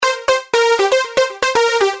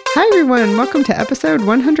Hi, everyone. Welcome to episode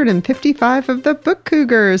 155 of the Book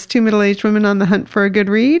Cougars, two middle-aged women on the hunt for a good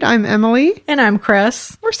read. I'm Emily. And I'm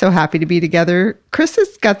Chris. We're so happy to be together. Chris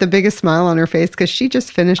has got the biggest smile on her face because she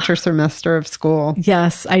just finished her semester of school.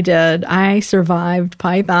 Yes, I did. I survived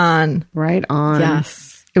Python. Right on.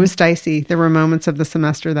 Yes. It was dicey. There were moments of the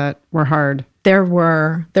semester that were hard. There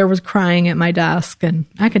was crying at my desk, and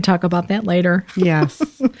I could talk about that later.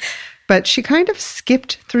 Yes. But she kind of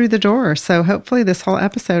skipped through the door. So hopefully this whole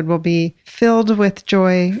episode will be filled with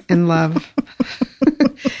joy and love.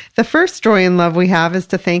 The first joy and love we have is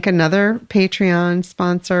to thank another Patreon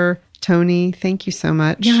sponsor, Tony. Thank you so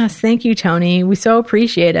much. Yes, thank you, Tony. We so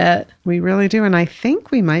appreciate it. We really do. And I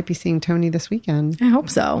think we might be seeing Tony this weekend. I hope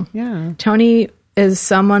so. Yeah. Tony is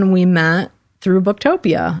someone we met through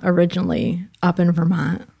Booktopia originally up in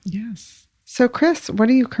Vermont. Yes. So, Chris, what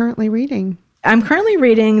are you currently reading? I'm currently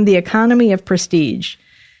reading The Economy of Prestige,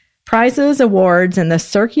 Prizes, Awards, and the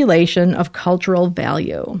Circulation of Cultural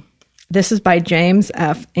Value. This is by James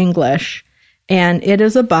F. English, and it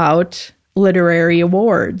is about literary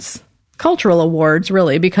awards, cultural awards,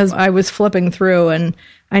 really, because I was flipping through, and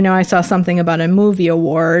I know I saw something about a movie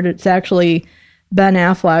award. It's actually Ben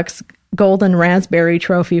Affleck's Golden Raspberry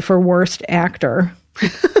Trophy for Worst Actor.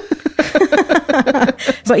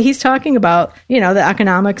 But he's talking about, the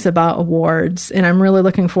economics about awards, and I'm really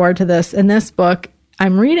looking forward to this. In this book,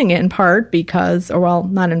 I'm reading it in part because,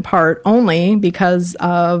 not in part, only because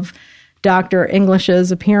of Dr.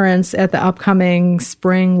 English's appearance at the upcoming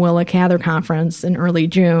Spring Willa Cather Conference in early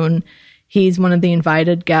June. He's one of the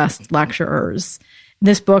invited guest lecturers.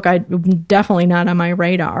 This book, I definitely not on my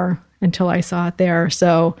radar until I saw it there.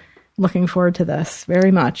 So looking forward to this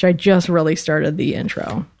very much. I just really started the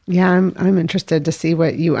intro. Yeah, I'm interested to see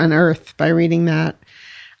what you unearth by reading that.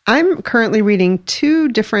 I'm currently reading two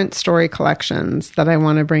different story collections that I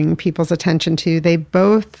want to bring people's attention to. They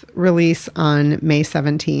both release on May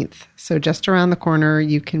 17th. So just around the corner,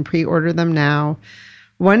 you can pre-order them now.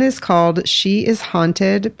 One is called She is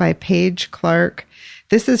Haunted by Paige Clark.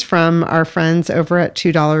 This is from our friends over at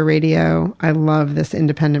 $2 Radio. I love this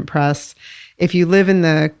independent press. If you live in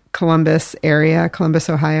the Columbus area, Columbus,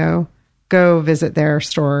 Ohio, go visit their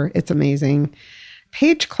store. It's amazing.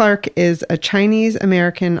 Paige Clark is a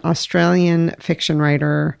Chinese-American Australian fiction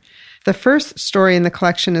writer. The first story in the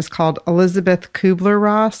collection is called Elizabeth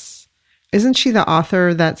Kubler-Ross. Isn't she the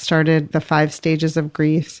author that started The 5 Stages of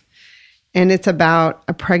Grief? And it's about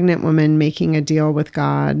a pregnant woman making a deal with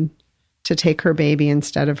God to take her baby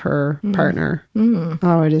instead of her partner.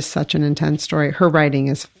 Oh, it is such an intense story. Her writing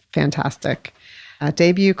is fantastic. A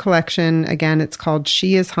debut collection, again, it's called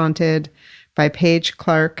She is Haunted by Paige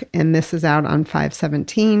Clark, and this is out on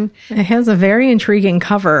 5/17. It has a very intriguing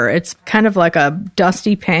cover. It's kind of like a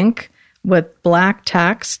dusty pink with black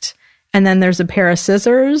text, and then there's a pair of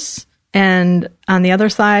scissors, and on the other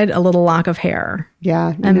side, a little lock of hair.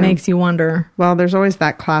 Yeah. It makes you wonder. Well, there's always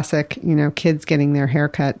that classic, kids getting their hair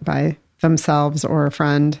cut by themselves or a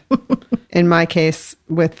friend. In my case,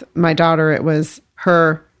 with my daughter, it was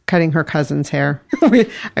her cutting her cousin's hair. I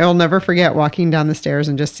will never forget walking down the stairs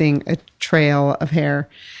and just seeing a trail of hair.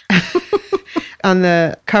 On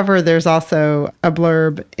the cover, there's also a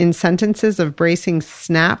blurb, in sentences of bracing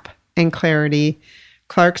snap and clarity,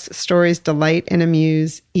 Clark's stories delight and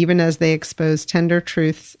amuse, even as they expose tender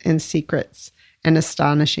truths and secrets. An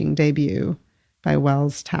astonishing debut by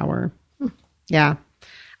Wells Tower. Yeah,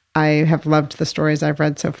 I have loved the stories I've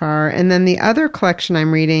read so far. And then the other collection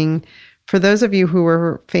I'm reading, for those of you who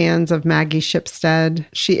were fans of Maggie Shipstead,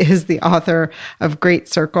 she is the author of Great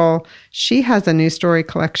Circle. She has a new story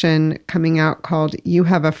collection coming out called You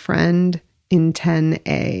Have a Friend in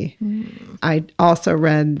 10A. I also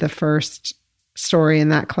read the first story in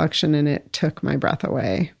that collection, and it took my breath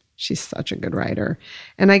away. She's such a good writer.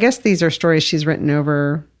 And I guess these are stories she's written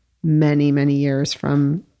over many, many years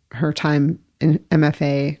from her time in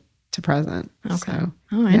MFA to present. Okay. So,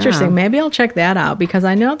 interesting. yeah. Maybe I'll check that out because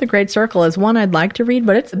I know The Great Circle is one I'd like to read,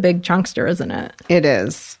 but it's a big chunkster, isn't it? It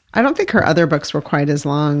is. I don't think her other books were quite as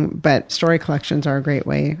long, but story collections are a great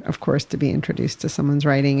way, of course, to be introduced to someone's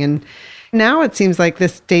writing. And now it seems like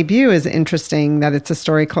this debut is interesting that it's a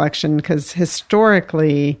story collection because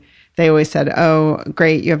historically they always said, oh,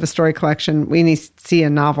 great, you have a story collection. We need to see a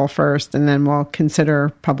novel first, and then we'll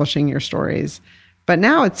consider publishing your stories. But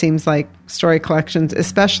now it seems like story collections,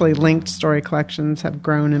 especially linked story collections, have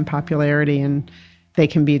grown in popularity, and they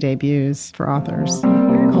can be debuts for authors.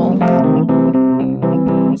 Very cool.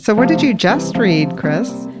 So what did you just read, Chris?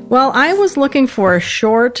 Well, I was looking for a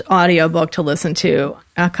short audiobook to listen to.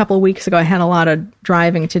 A couple of weeks ago, I had a lot of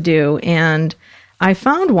driving to do, and I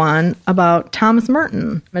found one about Thomas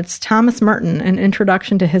Merton. It's Thomas Merton, An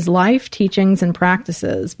Introduction to His Life, Teachings, and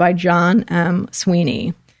Practices by John M.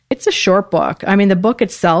 Sweeney. It's a short book. I mean, the book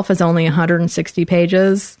itself is only 160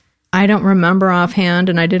 pages. I don't remember offhand,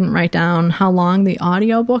 and I didn't write down how long the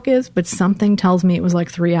audiobook is, but something tells me it was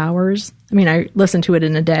like 3 hours. I mean, I listened to it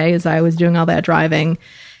in a day as I was doing all that driving.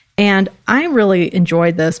 And I really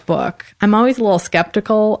enjoyed this book. I'm always a little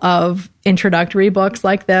skeptical of introductory books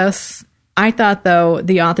like this. I thought, though,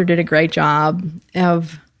 the author did a great job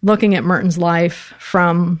of looking at Merton's life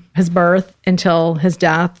from his birth until his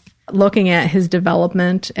death, looking at his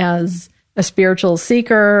development as a spiritual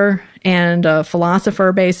seeker and a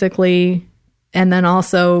philosopher, basically, and then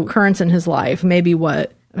also currents in his life, maybe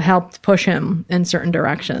what helped push him in certain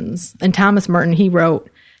directions. And Thomas Merton, he wrote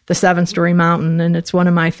The Seven-Story Mountain, and it's one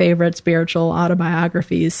of my favorite spiritual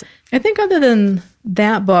autobiographies. I think other than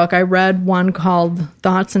that book, I read one called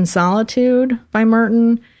Thoughts in Solitude by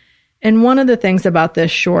Merton. And one of the things about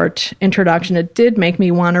this short introduction, it did make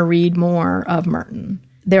me want to read more of Merton.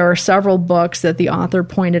 There are several books that the author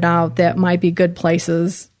pointed out that might be good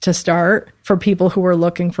places to start for people who are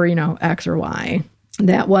looking for, X or Y.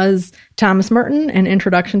 That was Thomas Merton, An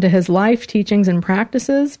Introduction to His Life, Teachings, and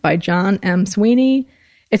Practices by John M. Sweeney.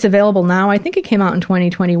 It's available now. I think it came out in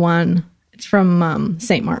 2021. It's from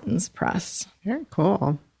St. Martin's Press. Very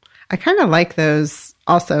cool. I kind of like those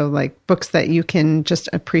also, like books that you can just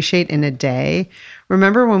appreciate in a day.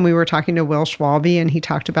 Remember when we were talking to Will Schwalbe and he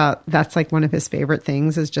talked about that's like one of his favorite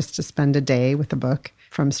things is just to spend a day with a book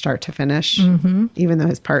from start to finish, even though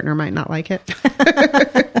his partner might not like it.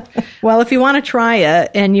 Well, if you want to try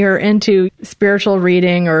it and you're into spiritual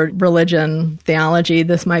reading or religion, theology,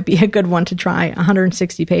 this might be a good one to try.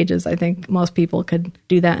 160 pages. I think most people could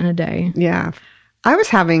do that in a day. Yeah. I was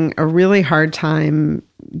having a really hard time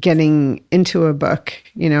getting into a book.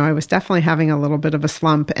 I was definitely having a little bit of a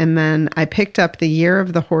slump. And then I picked up The Year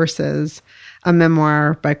of the Horses, a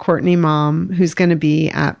memoir by Courtney Malm, who's going to be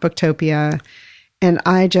at Booktopia. And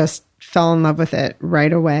I just fell in love with it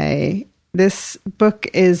right away. This book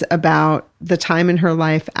is about the time in her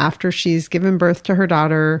life after she's given birth to her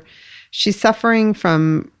daughter. She's suffering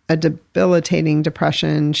from a debilitating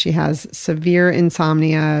depression. She has severe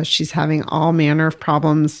insomnia. She's having all manner of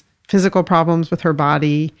problems, physical problems with her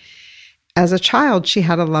body. As a child, she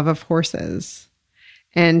had a love of horses.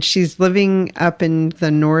 And she's living up in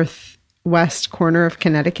the northwest corner of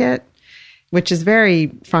Connecticut, which is very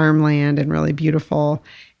farmland and really beautiful.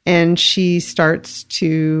 And she starts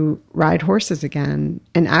to ride horses again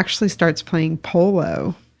and actually starts playing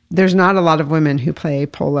polo. There's not a lot of women who play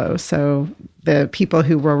polo, so the people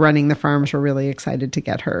who were running the farms were really excited to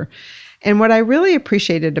get her. And what I really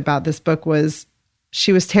appreciated about this book was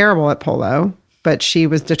she was terrible at polo, but she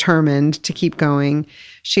was determined to keep going.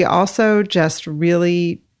 She also just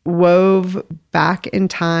really wove back in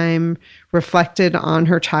time, reflected on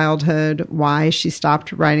her childhood, why she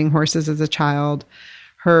stopped riding horses as a child.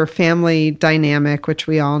 Her family dynamic, which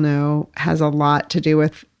we all know, has a lot to do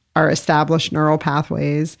with our established neural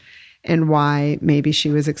pathways and why maybe she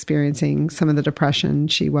was experiencing some of the depression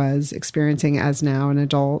she was experiencing as now an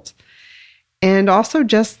adult. And also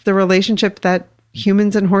just the relationship that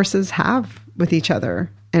humans and horses have with each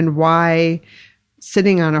other and why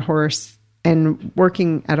sitting on a horse and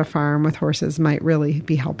working at a farm with horses might really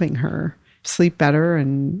be helping her sleep better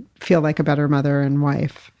and feel like a better mother and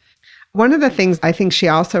wife. One of the things I think she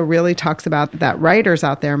also really talks about that writers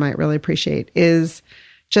out there might really appreciate is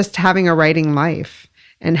just having a writing life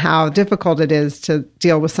and how difficult it is to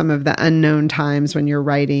deal with some of the unknown times when you're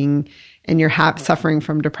writing and you're suffering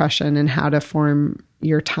from depression and how to form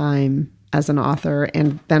your time as an author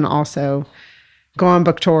and then also go on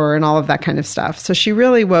book tour and all of that kind of stuff. So she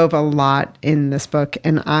really wove a lot in this book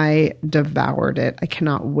and I devoured it. I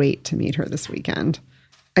cannot wait to meet her this weekend.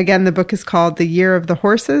 Again, the book is called The Year of the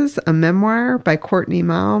Horses, a memoir by Courtney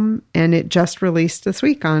Malm, and it just released this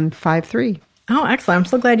week on 5/3. Oh, excellent. I'm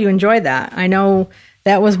so glad you enjoyed that. I know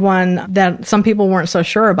that was one that some people weren't so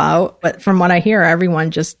sure about, but from what I hear, everyone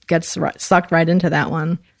just gets sucked right into that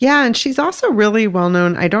one. Yeah, and she's also really well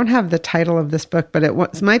known. I don't have the title of this book, but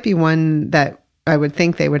it might be one that I would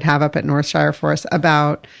think they would have up at Northshire for us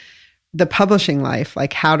about the publishing life,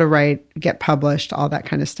 like how to write, get published, all that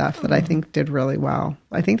kind of stuff that I think did really well.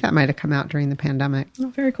 I think that might have come out during the pandemic. Oh,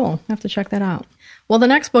 very cool. I have to check that out. Well, the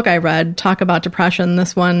next book I read, talk about depression.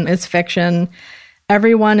 This one is fiction.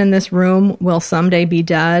 Everyone in This Room Will Someday Be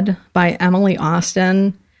Dead by Emily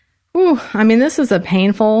Austin. Ooh, I mean, this is a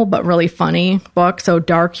painful but really funny book. So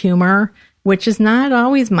dark humor, which is not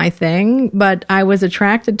always my thing, but I was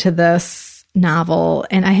attracted to this novel,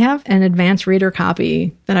 and I have an advanced reader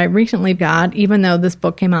copy that I recently got, even though this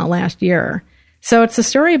book came out last year. So it's a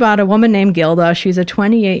story about a woman named Gilda. She's a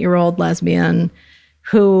 28-year-old lesbian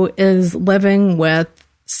who is living with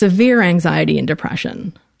severe anxiety and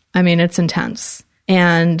depression. I mean, it's intense.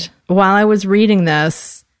 And while I was reading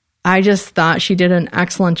this, I just thought she did an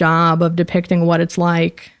excellent job of depicting what it's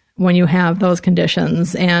like when you have those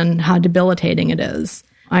conditions and how debilitating it is.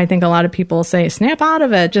 I think a lot of people say, snap out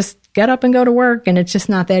of it, just get up and go to work. And it's just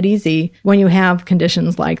not that easy when you have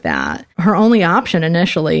conditions like that. Her only option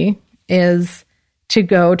initially is to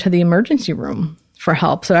go to the emergency room for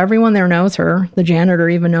help. So everyone there knows her. The janitor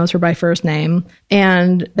even knows her by first name.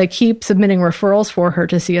 And they keep submitting referrals for her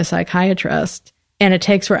to see a psychiatrist. And it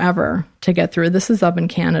takes forever to get through. This is up in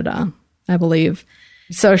Canada, I believe.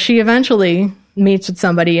 So she eventually meets with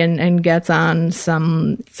somebody and gets on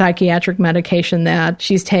some psychiatric medication that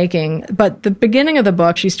she's taking. But the beginning of the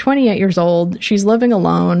book, she's 28 years old. She's living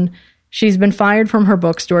alone. She's been fired from her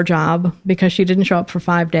bookstore job because she didn't show up for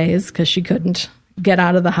 5 days because she couldn't get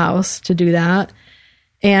out of the house to do that.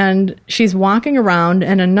 And she's walking around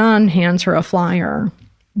and a nun hands her a flyer.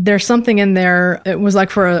 There's something in there. It was like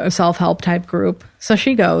for a self-help type group. So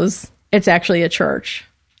she goes. It's actually a church.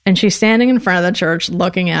 And she's standing in front of the church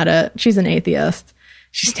looking at it. She's an atheist.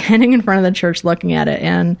 She's standing in front of the church looking at it.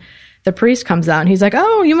 And the priest comes out and he's like,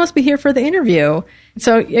 oh, you must be here for the interview.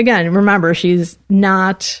 So again, remember, she's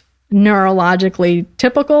not neurologically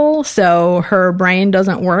typical. So her brain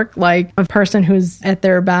doesn't work like a person who's at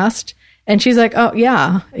their best. And she's like, oh,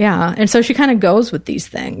 yeah. And so she kind of goes with these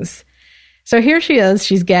things. So here she is.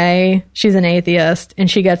 She's gay. She's an atheist. And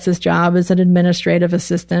she gets this job as an administrative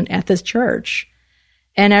assistant at this church.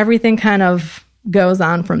 And everything kind of goes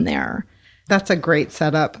on from there. That's a great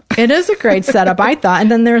setup. It is a great setup, I thought.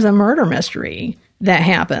 And then there's a murder mystery that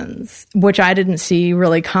happens, which I didn't see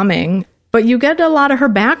really coming. But you get a lot of her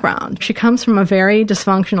background. She comes from a very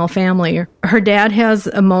dysfunctional family. Her dad has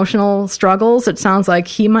emotional struggles. It sounds like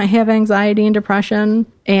he might have anxiety and depression.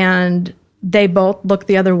 And they both look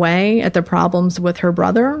the other way at the problems with her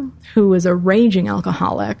brother, who is a raging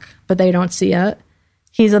alcoholic, but they don't see it.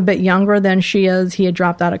 He's a bit younger than she is. He had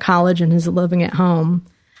dropped out of college and is living at home.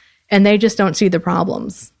 And they just don't see the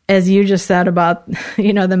problems. As you just said about,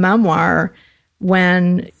 the memoir,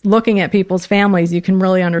 when looking at people's families, you can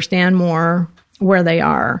really understand more where they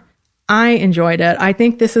are. I enjoyed it. I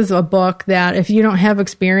think this is a book that if you don't have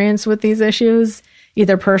experience with these issues,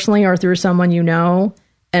 either personally or through someone you know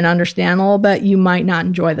and understand a little bit, you might not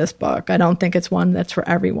enjoy this book. I don't think it's one that's for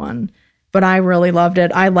everyone. But I really loved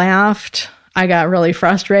it. I laughed. I got really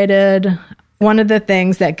frustrated. One of the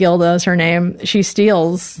things that Gilda is her name, she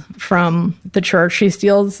steals from the church. She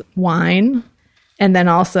steals wine and then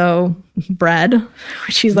also bread.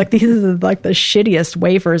 She's like, these are like the shittiest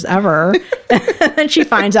wafers ever. And she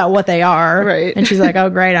finds out what they are. Right. And she's like, oh,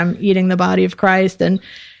 great, I'm eating the body of Christ and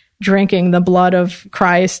drinking the blood of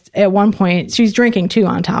Christ. At one point, she's drinking too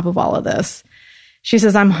on top of all of this. She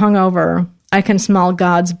says, I'm hungover. I can smell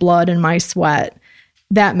God's blood in my sweat.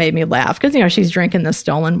 That made me laugh because, she's drinking the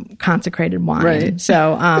stolen consecrated wine. Right.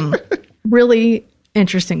 So really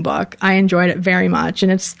interesting book. I enjoyed it very much.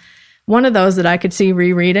 And it's one of those that I could see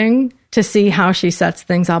rereading to see how she sets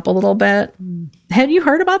things up a little bit. Had you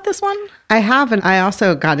heard about this one? I haven't. I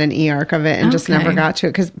also got an e-arc of it and just never got to it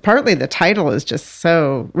because partly the title is just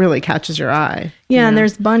so really catches your eye. Yeah, and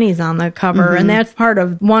there's bunnies on the cover. Mm-hmm. And that's part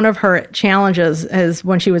of one of her challenges is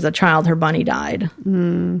when she was a child, her bunny died.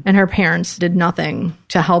 Mm. And her parents did nothing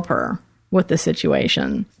to help her with the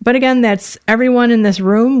situation. But again, that's Everyone in This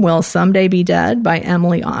Room Will Someday Be Dead by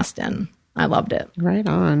Emily Austin. I loved it. Right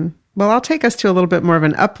on. Well, I'll take us to a little bit more of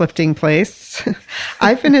an uplifting place.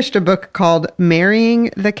 I finished a book called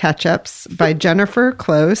Marrying the Ketchups by Jennifer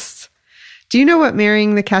Close. Do you know what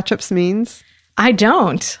marrying the ketchups means? I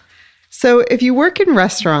don't. So if you work in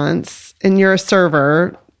restaurants and you're a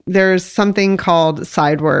server, there's something called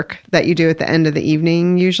side work that you do at the end of the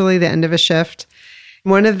evening, usually the end of a shift.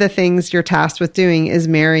 One of the things you're tasked with doing is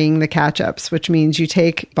marrying the ketchups, which means you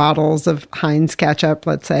take bottles of Heinz ketchup,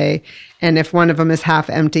 let's say, and if one of them is half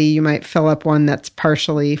empty, you might fill up one that's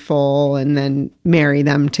partially full and then marry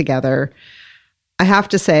them together. I have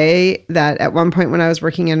to say that at one point when I was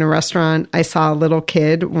working in a restaurant, I saw a little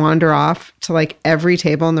kid wander off to like every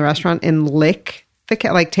table in the restaurant and lick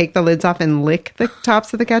take the lids off and lick the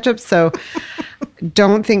tops of the ketchup. So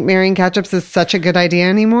don't think marrying ketchups is such a good idea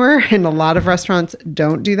anymore. And a lot of restaurants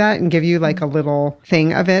don't do that and give you like a little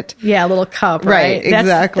thing of it. Yeah, a little cup, right?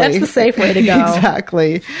 Exactly. That's the safe way to go.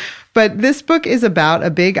 Exactly. But this book is about a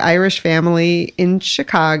big Irish family in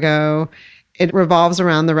Chicago. It revolves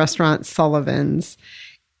around the restaurant Sullivan's.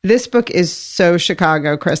 This book is so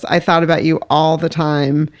Chicago, Chris. I thought about you all the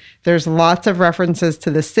time. There's lots of references to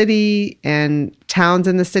the city and towns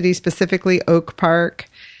in the city, specifically Oak Park.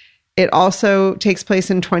 It also takes place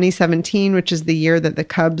in 2017, which is the year that the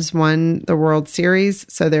Cubs won the World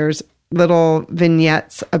Series. So there's little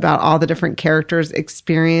vignettes about all the different characters'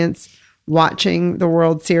 experience watching the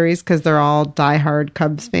World Series because they're all diehard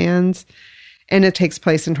Cubs fans. And it takes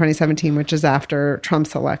place in 2017, which is after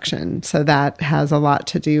Trump's election. So that has a lot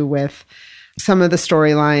to do with some of the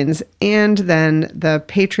storylines. And then the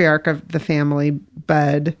patriarch of the family,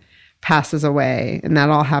 Bud, passes away. And that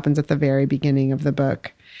all happens at the very beginning of the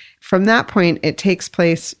book. From that point, it takes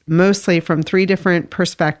place mostly from three different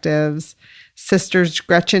perspectives: sisters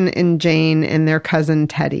Gretchen and Jane and their cousin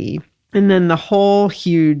Teddy. And then the whole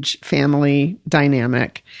huge family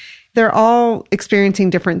dynamic. They're all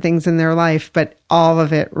experiencing different things in their life, but all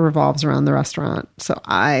of it revolves around the restaurant. So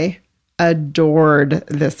I adored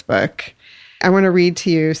this book. I want to read to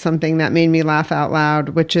you something that made me laugh out loud,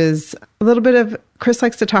 which is a little bit of, Chris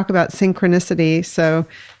likes to talk about synchronicity. So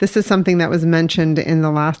this is something that was mentioned in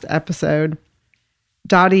the last episode.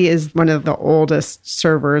 Dottie is one of the oldest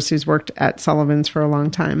servers who's worked at Sullivan's for a long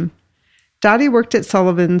time. Dottie worked at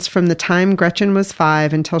Sullivan's from the time Gretchen was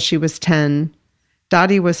 5 until she was 10.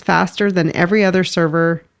 Dottie was faster than every other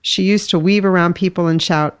server. She used to weave around people and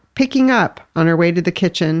shout, "Picking up," on her way to the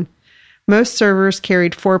kitchen. Most servers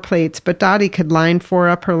carried 4 plates, but Dottie could line 4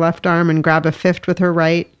 up her left arm and grab a 5th with her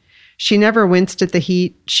right. She never winced at the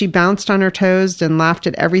heat. She bounced on her toes and laughed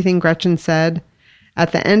at everything Gretchen said.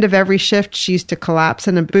 At the end of every shift, she used to collapse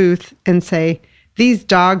in a booth and say, "These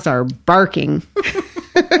dogs are barking."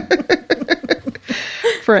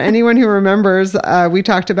 For anyone who remembers, we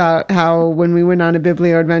talked about how when we went on a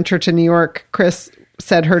biblio adventure to New York, Chris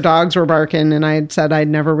said her dogs were barking, and I had said I'd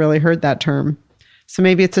never really heard that term. So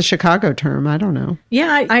maybe it's a Chicago term. I don't know.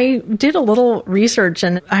 Yeah, I did a little research,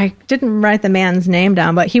 and I didn't write the man's name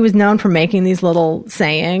down, but he was known for making these little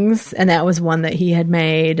sayings, and that was one that he had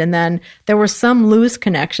made. And then there was some loose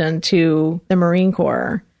connection to the Marine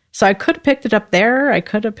Corps. So I could have picked it up there. I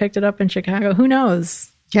could have picked it up in Chicago. Who knows?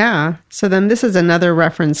 Yeah. So then this is another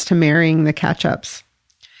reference to marrying the Ketchups.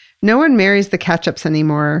 No one marries the Ketchups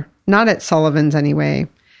anymore. Not at Sullivan's anyway.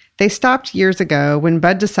 They stopped years ago when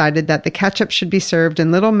Bud decided that the ketchup should be served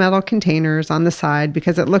in little metal containers on the side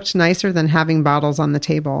because it looked nicer than having bottles on the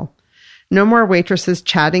table. No more waitresses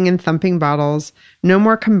chatting and thumping bottles. No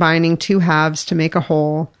more combining 2 halves to make a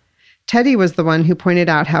whole. Teddy was the one who pointed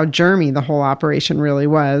out how germy the whole operation really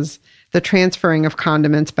was. The transferring of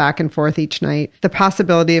condiments back and forth each night, the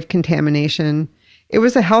possibility of contamination. It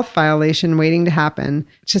was a health violation waiting to happen,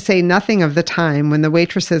 to say nothing of the time when the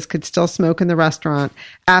waitresses could still smoke in the restaurant,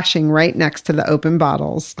 ashing right next to the open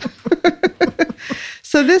bottles.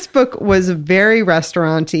 So this book was very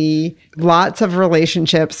restaurant-y, lots of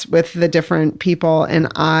relationships with the different people,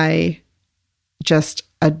 and I just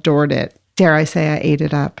adored it. Dare I say I ate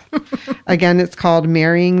it up. Again, it's called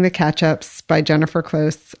Marrying the Ketchups by Jennifer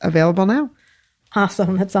Close, available now.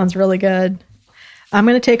 Awesome. That sounds really good. I'm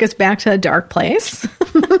going to take us back to a dark place.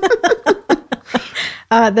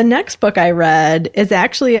 The next book I read is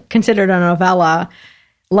actually considered a novella,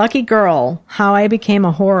 Lucky Girl, How I Became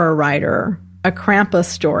a Horror Writer, a Krampus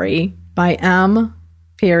Story by M.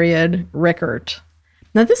 Rickert.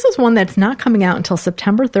 Now, this is one that's not coming out until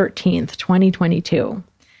September 13th, 2022.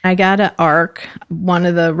 I got an ARC. One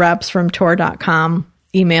of the reps from Tor.com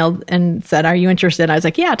emailed and said, "Are you interested?" I was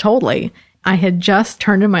like, "Yeah, totally." I had just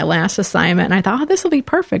turned in my last assignment, and I thought, this will be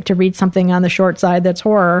perfect to read something on the short side that's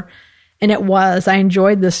horror. And it was. I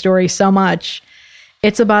enjoyed this story so much.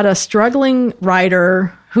 It's about a struggling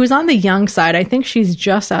writer who's on the young side. I think she's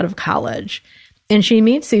just out of college. And she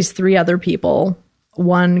meets these 3 other people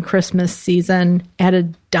one Christmas season at a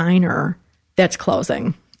diner that's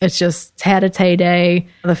closing. It's had its heyday.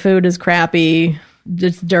 The food is crappy.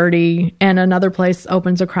 It's dirty. And another place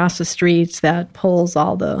opens across the street that pulls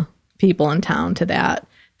all the people in town to that.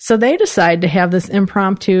 So they decide to have this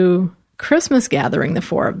impromptu Christmas gathering, the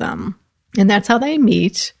 4 of them. And that's how they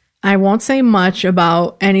meet. I won't say much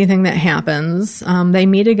about anything that happens. They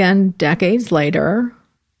meet again decades later.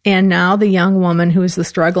 And now the young woman who's the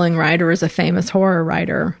struggling writer is a famous horror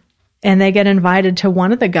writer. And they get invited to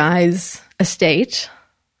one of the guy's estate.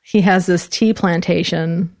 He has this tea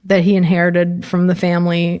plantation that he inherited from the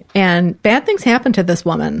family. And bad things happen to this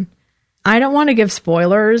woman. I don't want to give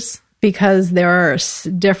spoilers because there are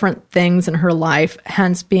different things in her life,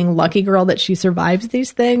 hence being lucky girl that she survives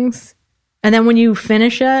these things. And then when you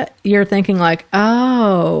finish it, you're thinking like,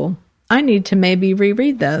 oh, I need to maybe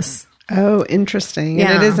reread this. Oh, interesting.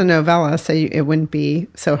 Yeah. And it is a novella, so it wouldn't be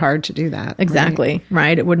so hard to do that. Exactly.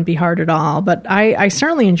 Right. It wouldn't be hard at all. But I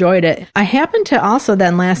certainly enjoyed it. I happened to also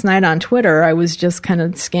then last night on Twitter, I was just kind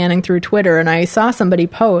of scanning through Twitter and I saw somebody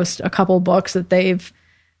post a couple books that they've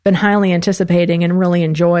been highly anticipating and really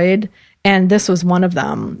enjoyed. And this was one of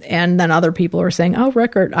them. And then other people were saying, oh,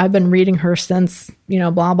 Rickert, I've been reading her since,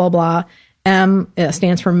 blah, blah, blah. M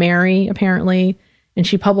stands for Mary, apparently. And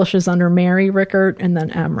she publishes under Mary Rickert and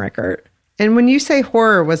then M. Rickert. And when you say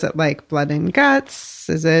horror, was it like blood and guts?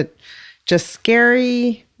 Is it just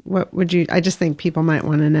scary? What would you... I just think people might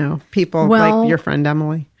want to know. People like your friend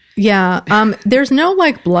Emily. Yeah. There's no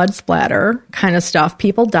like blood splatter kind of stuff.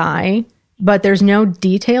 People die, but there's no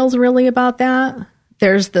details really about that.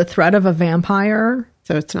 There's the threat of a vampire.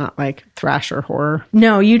 So it's not like thrasher horror?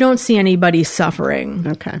 No, you don't see anybody suffering.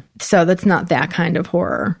 Okay. So that's not that kind of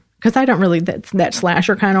horror. Because I don't really, that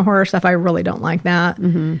slasher kind of horror stuff, I really don't like that.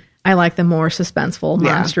 Mm-hmm. I like the more suspenseful,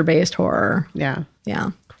 monster-based horror. Yeah.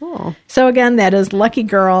 Yeah. Cool. So again, that is Lucky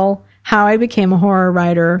Girl, How I Became a Horror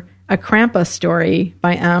Writer, a Krampus Story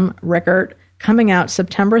by M. Rickert, coming out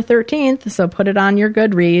September 13th. So put it on your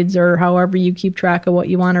Goodreads or however you keep track of what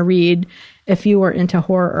you want to read if you are into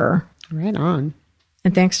horror. Right on.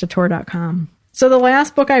 And thanks to Tor.com. So the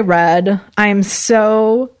last book I read, I'm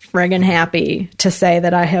so friggin' happy to say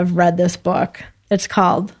that I have read this book. It's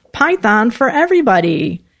called Python for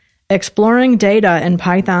Everybody, Exploring Data in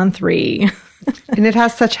Python 3. And it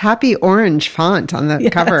has such happy orange font on the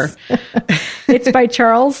cover. It's by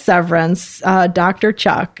Charles Severance, Dr.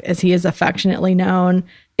 Chuck, as he is affectionately known.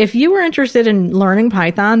 If you were interested in learning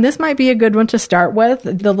Python, this might be a good one to start with.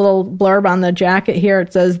 The little blurb on the jacket here,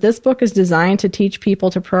 it says, this book is designed to teach people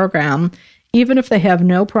to program, even if they have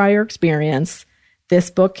no prior experience. This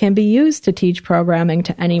book can be used to teach programming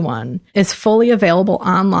to anyone. It's fully available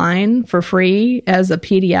online for free as a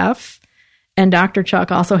PDF. And Dr.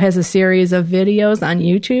 Chuck also has a series of videos on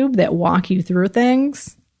YouTube that walk you through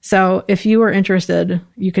things. So if you were interested,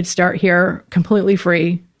 you could start here completely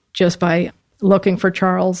free just by looking for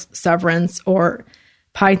Charles Severance or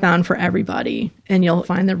Python for Everybody, and you'll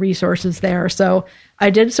find the resources there. So I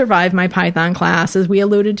did survive my Python class. As we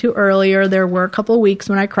alluded to earlier, there were a couple of weeks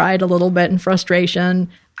when I cried a little bit in frustration.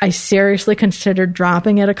 I seriously considered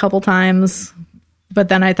dropping it a couple times, but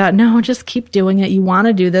then I thought, no, just keep doing it. You want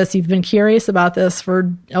to do this. You've been curious about this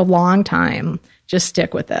for a long time. Just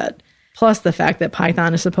stick with it. Plus the fact that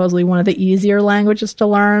Python is supposedly one of the easier languages to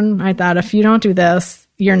learn. I thought if you don't do this,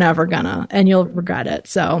 you're never gonna, and you'll regret it.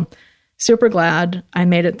 So super glad I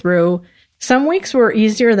made it through. Some weeks were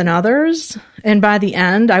easier than others. And by the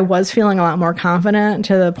end, I was feeling a lot more confident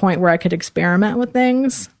to the point where I could experiment with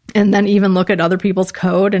things and then even look at other people's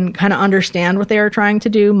code and kind of understand what they were trying to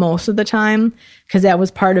do most of the time, because that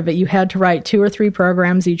was part of it. You had to write 2 or 3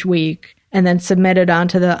 programs each week and then submit it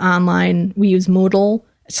onto the online. We use Moodle,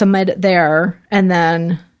 submit it there, and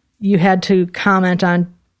then you had to comment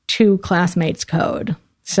on 2 classmates' code.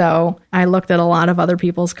 So I looked at a lot of other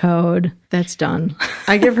people's code. That's done.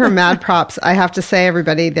 I give her mad props. I have to say,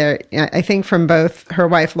 everybody there, I think from both her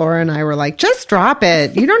wife, Laura, and I were like, just drop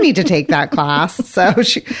it. You don't need to take that class. So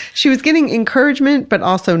she was getting encouragement, but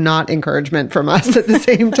also not encouragement from us at the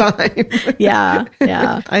same time. Yeah.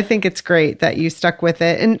 I think it's great that you stuck with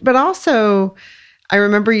it. But also, I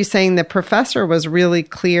remember you saying the professor was really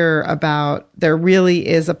clear about there really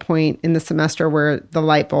is a point in the semester where the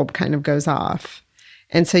light bulb kind of goes off.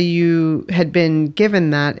 And so you had been given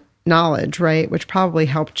that knowledge, right? Which probably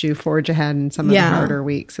helped you forge ahead in some of the harder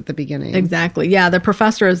weeks at the beginning. Exactly. Yeah. The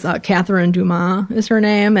professor is Catherine Dumas is her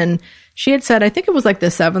name. And she had said, I think it was like the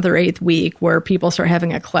 7th or 8th week where people start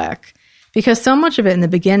having a click, because so much of it in the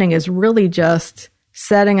beginning is really just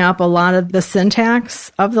setting up a lot of the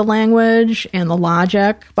syntax of the language and the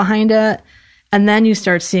logic behind it. And then you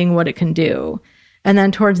start seeing what it can do. And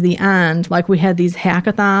then towards the end, like we had these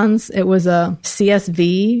hackathons. It was a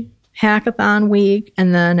CSV hackathon week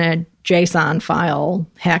and then a JSON file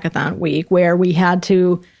hackathon week where we had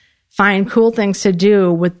to find cool things to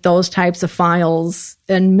do with those types of files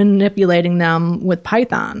and manipulating them with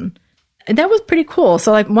Python. And that was pretty cool.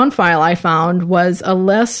 So like one file I found was a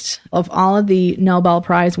list of all of the Nobel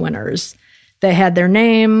Prize winners. They had their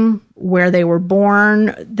name, where they were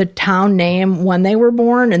born, the town name when they were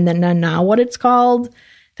born, and then now what it's called,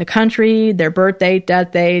 the country, their birth date,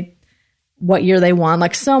 death date, what year they won,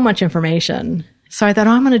 like so much information. So I thought,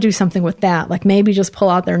 I'm going to do something with that, like maybe just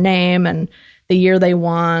pull out their name and the year they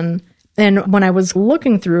won. And when I was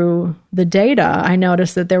looking through the data, I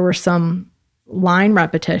noticed that there were some line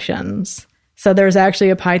repetitions. So there's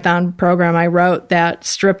actually a Python program I wrote that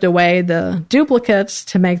stripped away the duplicates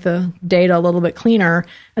to make the data a little bit cleaner.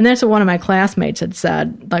 And that's what one of my classmates had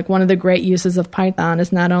said. Like, one of the great uses of Python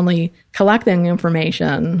is not only collecting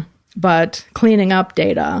information, but cleaning up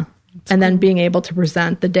data and then being able to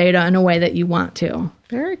present the data in a way that you want to.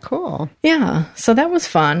 Very cool. Yeah, so that was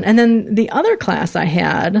fun. And then the other class I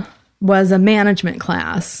had was a management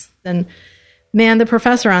class. And man, the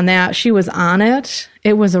professor on that, she was on it.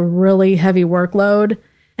 It was a really heavy workload.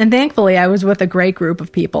 And thankfully, I was with a great group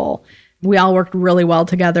of people. We all worked really well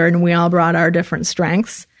together, and we all brought our different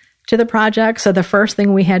strengths to the project. So the first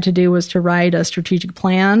thing we had to do was to write a strategic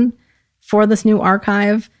plan for this new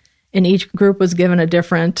archive. And each group was given a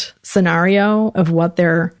different scenario of what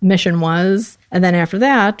their mission was. And then after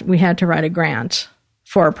that, we had to write a grant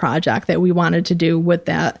for a project that we wanted to do with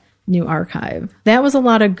that new archive. That was a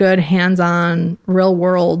lot of good hands-on,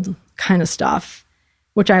 real-world kind of stuff,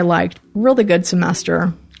 which I liked. Really good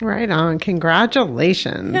semester. Right on.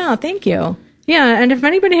 Congratulations. Yeah, thank you. Yeah, and if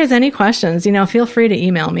anybody has any questions, feel free to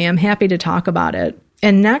email me. I'm happy to talk about it.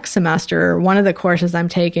 And next semester, one of the courses I'm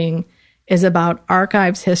taking is about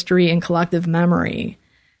archives, history, and collective memory.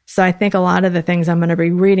 So I think a lot of the things I'm going to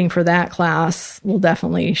be reading for that class will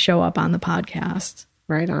definitely show up on the podcast.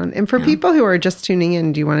 Right on. And for people who are just tuning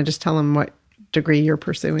in, do you want to just tell them what degree you're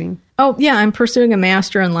pursuing? Oh, yeah. I'm pursuing a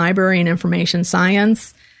master in library and information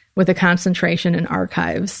science with a concentration in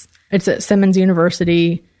archives. It's at Simmons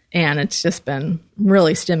University, and it's just been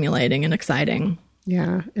really stimulating and exciting.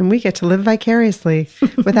 Yeah. And we get to live vicariously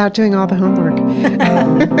without doing all the homework.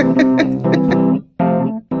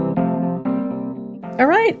 All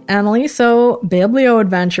right, Emily. So, Biblio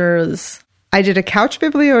Adventures. I did a Couch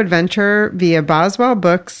Biblio adventure via Boswell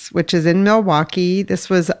Books, which is in Milwaukee. This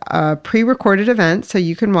was a pre-recorded event, so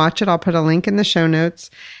you can watch it. I'll put a link in the show notes.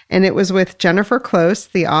 And it was with Jennifer Close,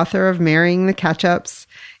 the author of Marrying the Ketchups,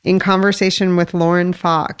 in conversation with Lauren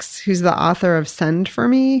Fox, who's the author of Send for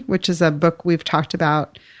Me, which is a book we've talked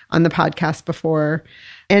about on the podcast before.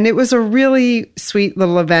 And it was a really sweet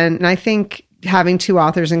little event. And I think having two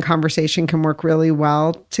authors in conversation can work really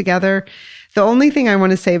well together. The only thing I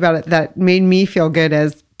want to say about it that made me feel good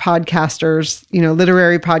as podcasters,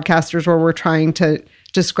 literary podcasters where we're trying to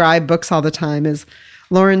describe books all the time, is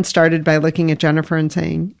Lauren started by looking at Jennifer and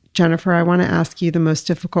saying, Jennifer, I want to ask you the most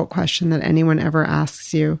difficult question that anyone ever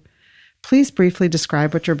asks you. Please briefly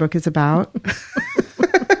describe what your book is about.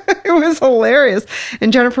 It was hilarious.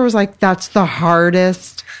 And Jennifer was like, that's the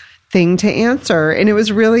hardest thing to answer. And it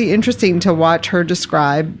was really interesting to watch her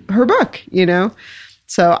describe her book,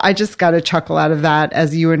 So I just got a chuckle out of that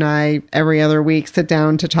as you and I every other week sit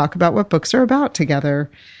down to talk about what books are about together.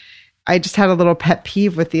 I just had a little pet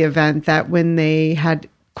peeve with the event that when they had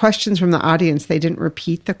questions from the audience, they didn't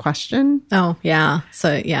repeat the question. Oh, yeah.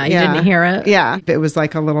 So, you didn't hear it? Yeah. It was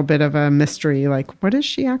like a little bit of a mystery, like, what is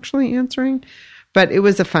she actually answering? But it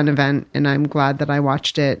was a fun event, and I'm glad that I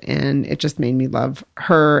watched it, and it just made me love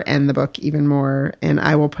her and the book even more. And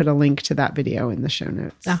I will put a link to that video in the show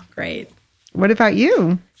notes. Oh, great. What about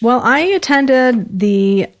you? Well, I attended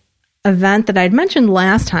the event that I'd mentioned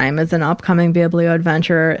last time as an upcoming Biblio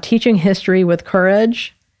adventure, Teaching History with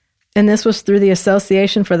Courage. And this was through the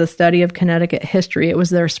Association for the Study of Connecticut History. It was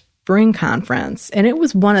their spring conference, and it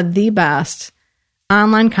was one of the best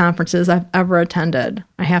online conferences I've ever attended,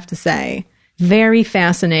 I have to say. Very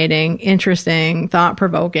fascinating, interesting,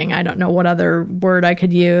 thought-provoking. I don't know what other word I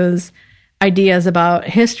could use. Ideas about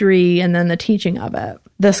history and then the teaching of it.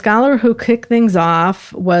 The scholar who kicked things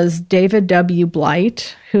off was David W.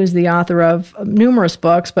 Blight, who's the author of numerous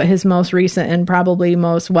books, but his most recent and probably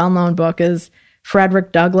most well-known book is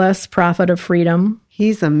Frederick Douglass, Prophet of Freedom.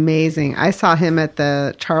 He's amazing. I saw him at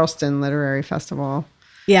the Charleston Literary Festival.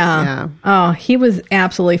 Yeah. Oh, he was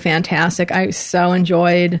absolutely fantastic. I so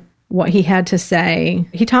enjoyed what he had to say.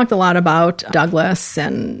 He talked a lot about Douglass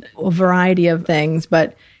and a variety of things,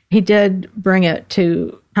 but he did bring it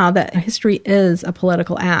to how that history is a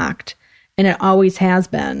political act, and it always has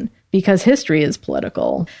been, because history is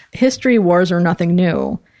political. History wars are nothing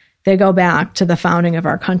new. They go back to the founding of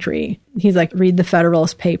our country. He's like, read the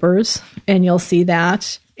Federalist Papers, and you'll see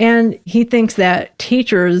that. And he thinks that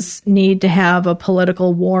teachers need to have a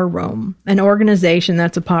political war room, an organization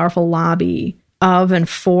that's a powerful lobby of and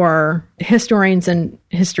for historians and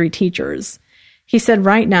history teachers. He said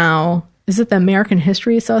right now, is it the American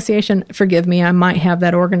History Association? Forgive me, I might have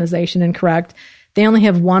that organization incorrect. They only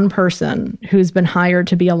have one person who's been hired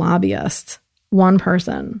to be a lobbyist. One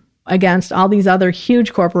person against all these other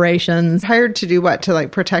huge corporations. Hired to do what? To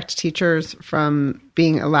protect teachers from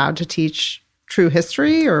being allowed to teach true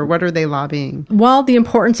history, or what are they lobbying? Well, the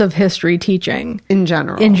importance of history teaching. In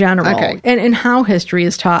general. Okay. And how history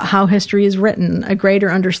is taught, how history is written, a greater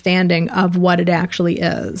understanding of what it actually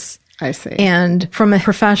is. I see. And from a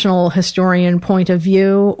professional historian point of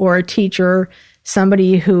view, or a teacher,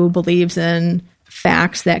 somebody who believes in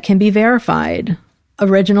facts that can be verified,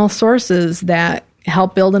 original sources that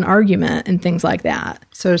help build an argument and things like that.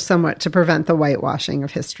 So somewhat to prevent the whitewashing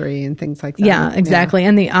of history and things like that. Yeah, exactly. Yeah.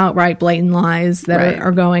 And the outright blatant lies that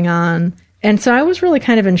are going on. And so I was really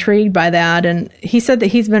kind of intrigued by that. And he said that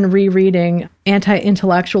he's been rereading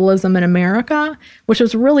Anti-Intellectualism in America, which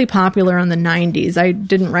was really popular in the 90s. I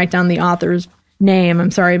didn't write down the author's name.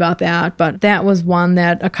 I'm sorry about that. But that was one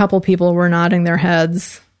that a couple people were nodding their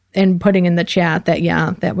heads and putting in the chat that,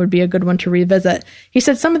 yeah, that would be a good one to revisit. He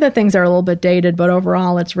said some of the things are a little bit dated, but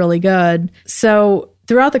overall it's really good. So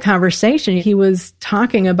throughout the conversation, he was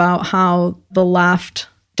talking about how the left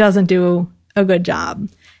doesn't do a good job.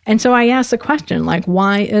 And so I asked the question, like,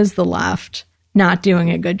 why is the left not doing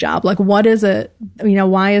a good job? Like, what is it?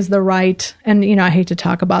 Why is the right? And, I hate to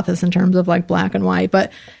talk about this in terms of like black and white,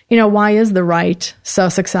 but, why is the right so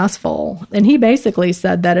successful? And he basically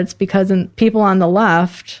said that it's because people on the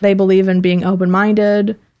left, they believe in being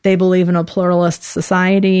open-minded. They believe in a pluralist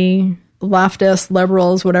society. Leftists,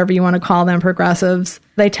 liberals, whatever you want to call them, progressives,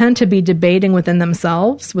 they tend to be debating within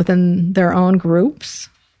themselves, within their own groups,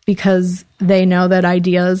 because they know that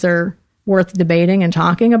ideas are worth debating and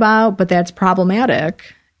talking about, but that's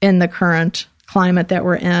problematic in the current climate that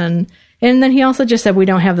we're in. And then he also just said we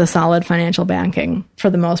don't have the solid financial backing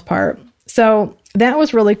for the most part. So that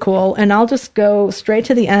was really cool. And I'll just go straight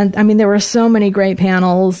to the end. I mean, there were so many great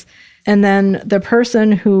panels. And then the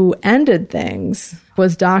person who ended things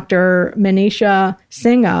was Dr. Manisha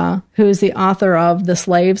Singha, who's the author of The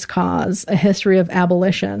Slave's Cause, A History of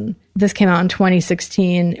Abolition. This came out in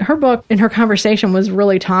 2016. Her book and her conversation was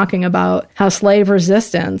really talking about how slave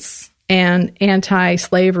resistance and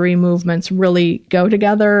anti-slavery movements really go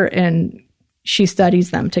together, and she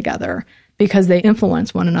studies them together because they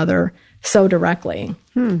influence one another so directly.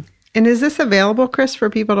 And is this available, Chris, for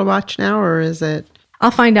people to watch now, or is it?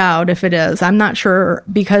 I'll find out if it is. I'm not sure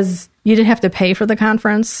because you did have to pay for the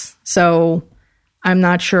conference. So I'm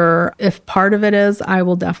not sure if part of it is. I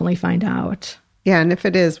will definitely find out. Yeah, and if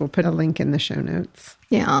it is, we'll put a link in the show notes.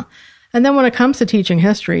 Yeah. And then when it comes to teaching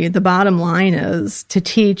history, the bottom line is to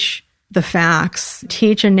teach the facts,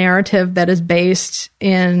 teach a narrative that is based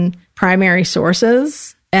in primary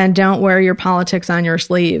sources, and don't wear your politics on your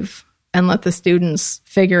sleeve and let the students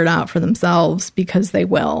figure it out for themselves, because they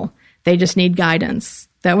will. They just need guidance.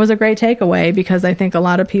 That was a great takeaway, because I think a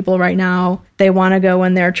lot of people right now, they want to go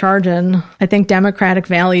in there charging. I think democratic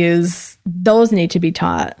values, those need to be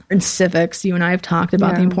taught. In civics, you and I have talked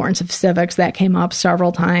about the importance of civics. That came up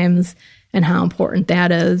several times and how important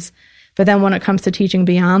that is. But then when it comes to teaching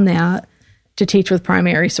beyond that, to teach with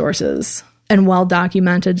primary sources and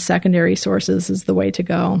well-documented secondary sources is the way to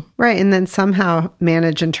go. Right. And then somehow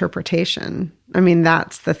manage interpretation. I mean,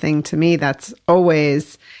 that's the thing to me. That's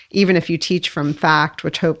always, even if you teach from fact,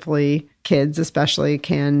 which hopefully kids especially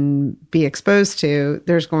can be exposed to,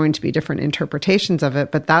 there's going to be different interpretations of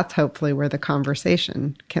it, but that's hopefully where the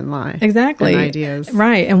conversation can lie. Exactly. And ideas.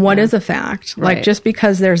 Right. And what is a fact? Right. Like, just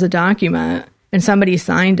because there's a document and somebody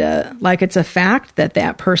signed it, like, it's a fact that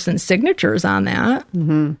that person's signature is on that.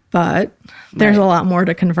 Mm-hmm. But there's a lot more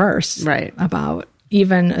to converse about,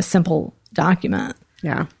 even a simple document.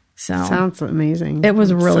 Yeah. So sounds amazing. It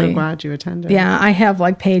was really, so glad you attended. Yeah, I have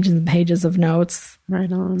like pages and pages of notes.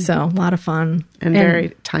 Right on. So a lot of fun. And very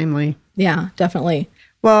timely. Yeah, definitely.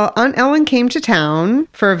 Well, Aunt Ellen came to town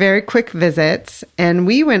for a very quick visit, and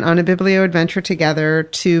we went on a biblio adventure together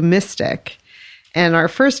to Mystic. And our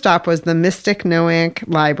first stop was the Mystic Noank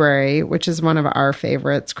Library, which is one of our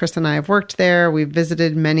favorites. Chris and I have worked there. We've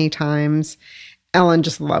visited many times. Ellen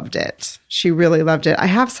just loved it. She really loved it. I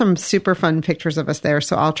have some super fun pictures of us there,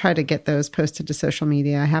 so I'll try to get those posted to social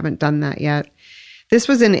media. I haven't done that yet. This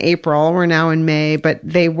was in April. We're now in May, but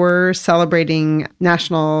they were celebrating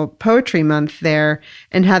National Poetry Month there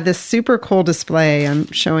and had this super cool display.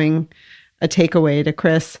 I'm showing a takeaway to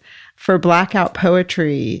Chris. For Blackout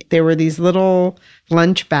Poetry, there were these little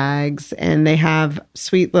lunch bags, and they have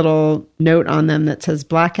sweet little note on them that says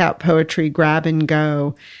Blackout Poetry, grab and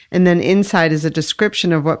go. And then inside is a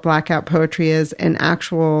description of what Blackout Poetry is and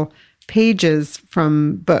actual pages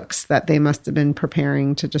from books that they must have been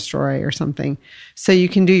preparing to destroy or something. So you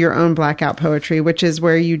can do your own Blackout Poetry, which is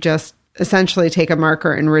where you just essentially take a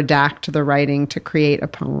marker and redact the writing to create a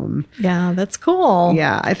poem. Yeah, that's cool.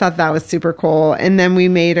 Yeah, I thought that was super cool. And then we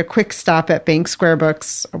made a quick stop at Bank Square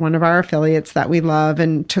Books, one of our affiliates that we love,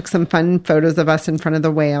 and took some fun photos of us in front of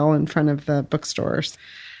the whale, in front of the bookstores.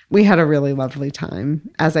 We had a really lovely time.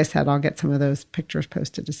 As I said, I'll get some of those pictures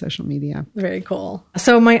posted to social media. Very cool.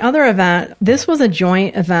 So my other event, this was a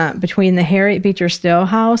joint event between the Harriet Beecher Stowe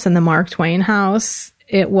House and the Mark Twain House.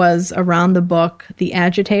 It was around the book, The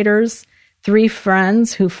Agitators, Three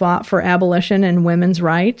Friends Who Fought for Abolition and Women's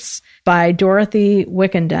Rights by Dorothy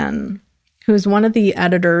Wickenden, who's one of the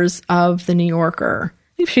editors of The New Yorker.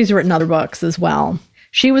 I think she's written other books as well.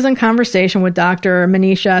 She was in conversation with Dr.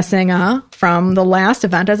 Manisha Singha from the last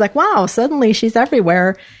event. I was like, wow, suddenly she's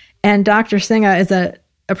everywhere. And Dr. Singha is a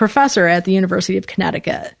professor at the University of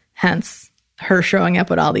Connecticut, hence her showing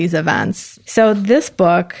up at all these events. So this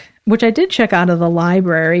book, which I did check out of the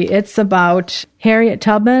library, it's about Harriet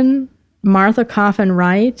Tubman, Martha Coffin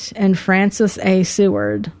Wright, and Frances A.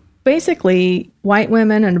 Seward. Basically, white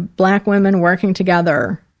women and black women working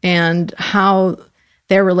together and how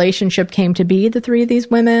their relationship came to be, the three of these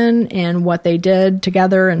women, and what they did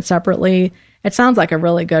together and separately. It sounds like a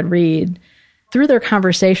really good read. Through their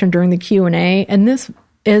conversation during the Q&A, and this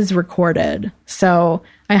is recorded, so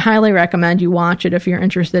I highly recommend you watch it if you're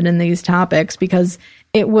interested in these topics, because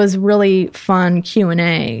it was really fun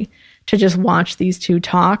Q&A to just watch these two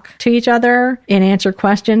talk to each other and answer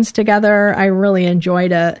questions together. I really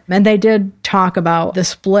enjoyed it. And they did talk about the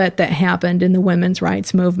split that happened in the women's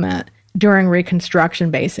rights movement during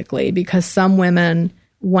Reconstruction, basically, because some women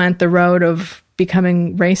went the road of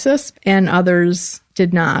becoming racist and others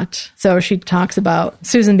did not. So she talks about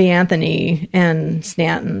Susan B. Anthony and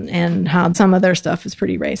Stanton and how some of their stuff is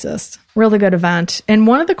pretty racist. Really good event. And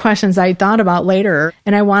one of the questions I thought about later,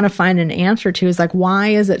 and I want to find an answer to, is like, why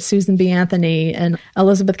is it Susan B. Anthony and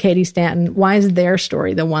Elizabeth Cady Stanton, why is their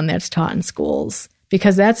story the one that's taught in schools?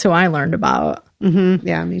 Because that's who I learned about. Mm-hmm.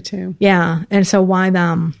 Yeah, me too. Yeah. And so why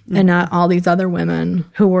them and not all these other women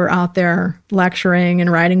who were out there lecturing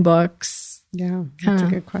and writing books? Yeah, that's a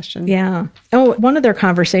good question. Yeah. Oh, one of their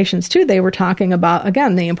conversations too, they were talking about,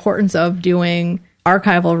 again, the importance of doing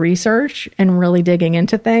archival research and really digging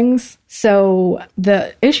into things. So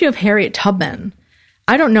the issue of Harriet Tubman,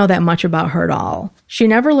 I don't know that much about her at all. She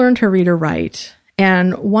never learned to read or write.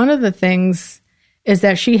 And one of the things is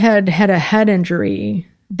that she had a head injury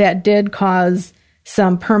that did cause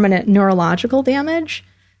some permanent neurological damage.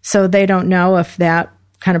 So they don't know if that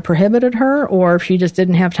kind of prohibited her or if she just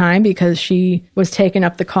didn't have time because she was taking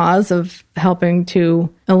up the cause of helping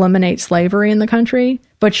to eliminate slavery in the country.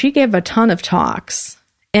 But she gave a ton of talks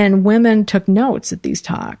and women took notes at these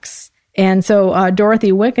talks. And so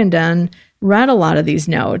Dorothy Wickenden read a lot of these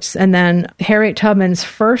notes. And then Harriet Tubman's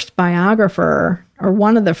first biographer, or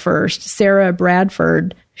one of the first, Sarah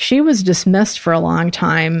Bradford, she was dismissed for a long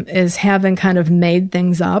time as having kind of made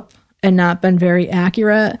things up and not been very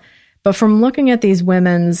accurate. But from looking at these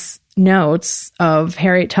women's notes of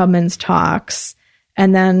Harriet Tubman's talks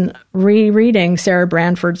and then rereading Sarah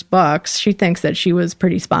Bradford's books, she thinks that she was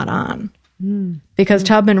pretty spot on. Because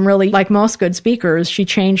Tubman really, like most good speakers, she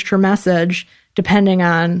changed her message depending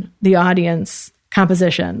on the audience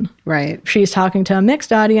composition. Right. If she's talking to a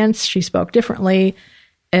mixed audience, she spoke differently.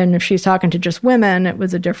 And if she's talking to just women, it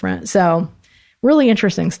was a different. So really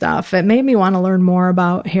interesting stuff. It made me want to learn more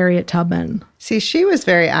about Harriet Tubman. See, she was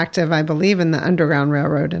very active, I believe, in the Underground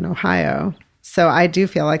Railroad in Ohio. So I do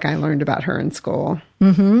feel like I learned about her in school.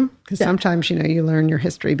 Mm-hmm. Because sometimes, you learn your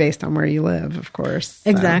history based on where you live, of course. So,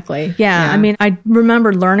 exactly. Yeah. I mean, I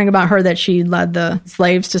remember learning about her that she led the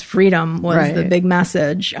slaves to freedom was the big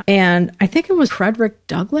message. And I think it was Frederick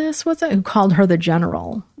Douglass, was it, who called her the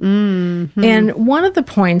general. Mm-hmm. And one of the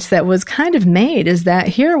points that was kind of made is that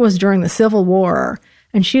here it was during the Civil War,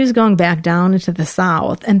 and she was going back down into the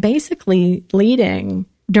South and basically leading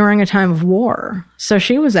during a time of war. So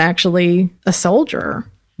she was actually a soldier,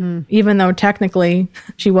 even though technically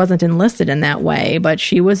she wasn't enlisted in that way, but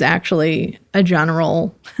she was actually a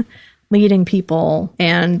general leading people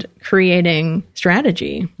and creating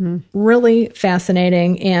strategy. Really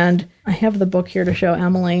fascinating. And I have the book here to show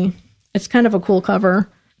Emily. It's kind of a cool cover.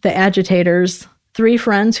 The Agitators, Three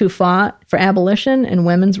Friends Who Fought for Abolition and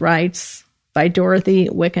Women's Rights by Dorothy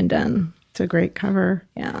Wickenden. It's a great cover.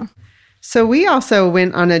 Yeah. So we also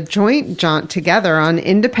went on a joint jaunt together on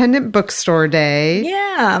Independent Bookstore Day.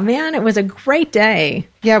 Yeah, man, it was a great day.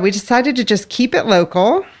 Yeah, we decided to just keep it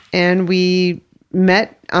local, and we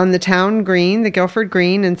met on the town green, the Guilford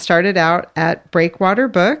Green, and started out at Breakwater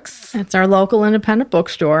Books. It's our local independent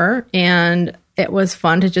bookstore, and It was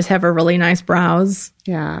fun to just have a really nice browse.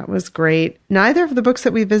 Yeah, it was great. Neither of the books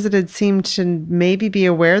that we visited seemed to maybe be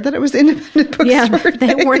aware that it was independent bookstore. Yeah,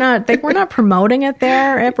 day. they were not promoting it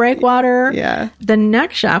there at Breakwater. Yeah. The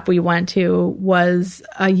next shop we went to was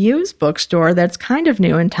a used bookstore that's kind of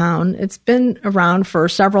new in town. It's been around for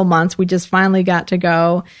several months. We just finally got to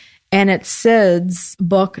go. And it's Sid's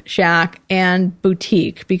Book Shack and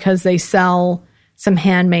Boutique because they sell some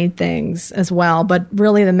handmade things as well. But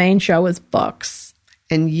really the main show is books.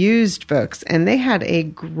 And used books. And they had a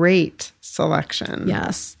great selection.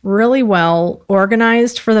 Yes. Really well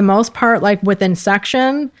organized for the most part, like within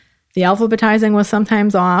section. The alphabetizing was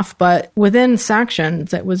sometimes off, but within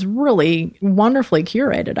sections, it was really wonderfully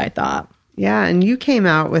curated, I thought. Yeah. And you came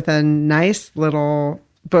out with a nice little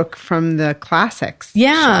book from the classics.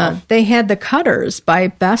 Yeah, shelf. they had The Cutters by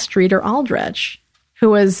Bess Streeter Aldrich,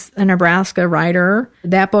 who was a Nebraska writer.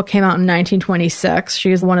 That book came out in 1926.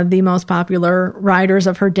 She is one of the most popular writers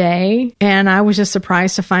of her day. And I was just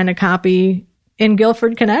surprised to find a copy in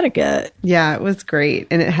Guilford, Connecticut. Yeah, it was great.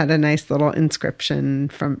 And it had a nice little inscription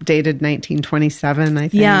from dated 1927, I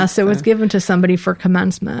think. Yeah, so it was given to somebody for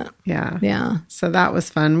commencement. Yeah. Yeah. So that was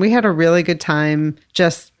fun. We had a really good time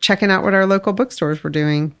just checking out what our local bookstores were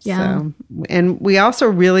doing. Yeah. So, and we also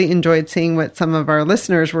really enjoyed seeing what some of our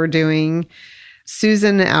listeners were doing.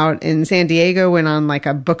 Susan out in San Diego went on like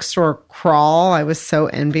a bookstore crawl. I was so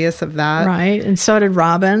envious of that. Right. And so did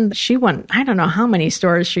Robin. She went, I don't know how many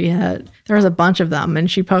stores she had. There was a bunch of them.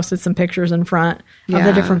 And she posted some pictures in front of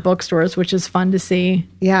the different bookstores, which is fun to see.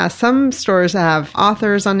 Yeah. Some stores have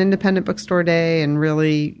authors on Independent Bookstore Day and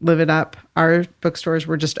really live it up. Our bookstores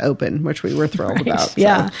were just open, which we were thrilled about. So.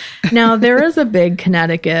 Yeah. Now, there is a big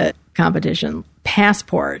Connecticut competition,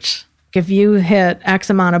 Passport. If you hit X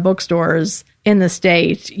amount of bookstores in the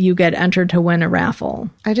state, you get entered to win a raffle.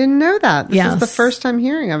 I didn't know that. This Yes. is the first time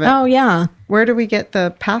hearing of it. Oh, yeah. Where do we get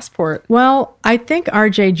the passport? Well, I think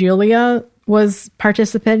RJ Julia was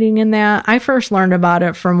participating in that. I first learned about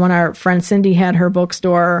it from when our friend Cindy had her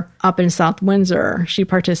bookstore up in South Windsor. She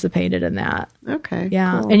participated in that. Okay.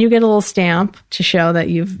 Yeah. Cool. And you get a little stamp to show that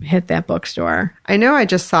you've hit that bookstore. I know I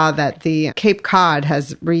just saw that the Cape Cod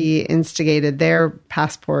has reinstigated their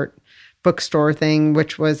passport bookstore thing,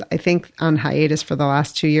 which was, I think, on hiatus for the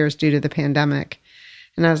last 2 years due to the pandemic.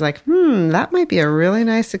 And I was like, that might be a really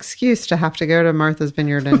nice excuse to have to go to Martha's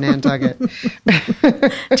Vineyard in Nantucket.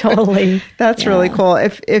 Totally. That's really cool.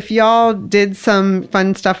 If y'all did some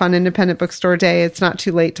fun stuff on Independent Bookstore Day, it's not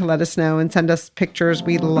too late to let us know and send us pictures.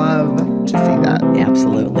 We'd love to see that.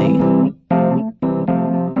 Absolutely.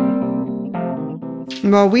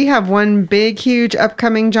 Well, we have one big, huge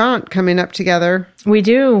upcoming jaunt coming up together. We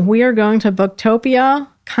do. We are going to Booktopia,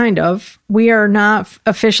 kind of. We are not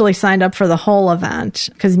officially signed up for the whole event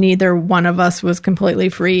because neither one of us was completely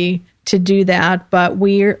free to do that. But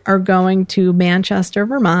we are going to Manchester,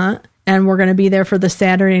 Vermont, and we're going to be there for the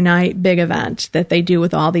Saturday night big event that they do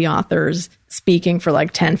with all the authors speaking for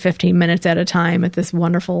like 10, 15 minutes at a time at this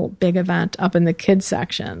wonderful big event up in the kids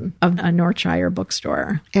section of a Northshire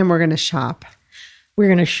bookstore. And we're going to shop. We're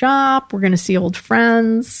going to shop. We're going to see old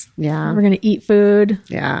friends. Yeah. We're going to eat food.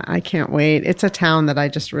 Yeah, I can't wait. It's a town that I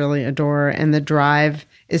just really adore, and the drive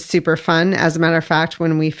is super fun. As a matter of fact,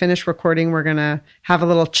 when we finish recording, we're going to have a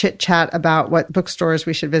little chit chat about what bookstores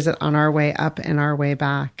we should visit on our way up and our way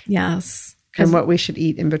back. Yes. And what we should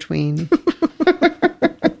eat in between.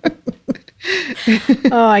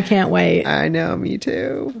 Oh, I can't wait. I know, me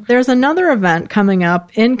too. There's another event coming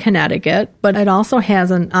up in Connecticut, but it also has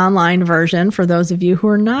an online version for those of you who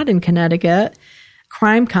are not in Connecticut,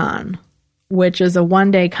 CrimeCon, which is a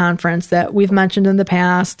one-day conference that we've mentioned in the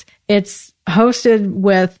past. It's hosted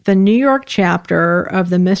with the New York chapter of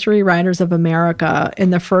the Mystery Writers of America in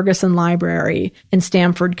the Ferguson Library in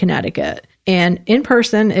Stamford, Connecticut. And in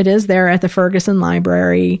person, it is there at the Ferguson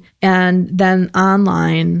Library. And then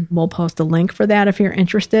online, we'll post a link for that if you're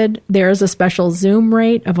interested. There is a special Zoom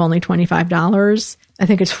rate of only $25. I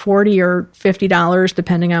think it's $40 or $50,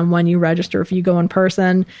 depending on when you register if you go in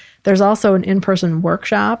person. There's also an in-person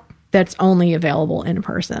workshop that's only available in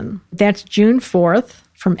person. That's June 4th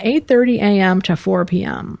from 8:30 a.m. to 4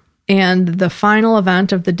 p.m. And the final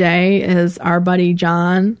event of the day is our buddy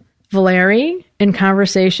John Valeri in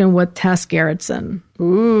conversation with Tess Gerritsen.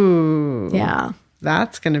 Ooh. Yeah.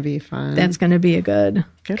 That's going to be fun. That's going to be a good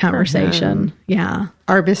for conversation. him. Yeah.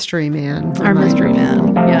 Our mystery man. Our mystery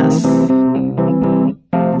man. Yes.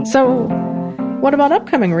 So, what about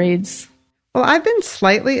upcoming reads? Well, I've been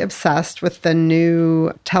slightly obsessed with the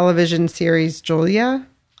new television series Julia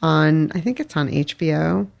on, I think it's on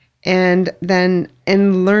HBO. And then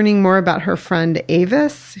in learning more about her friend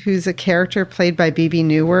Avis, who's a character played by Bebe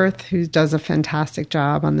Neuwirth, who does a fantastic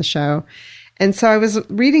job on the show. And so I was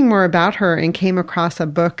reading more about her and came across a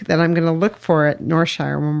book that I'm going to look for at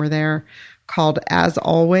Northshire when we're there called As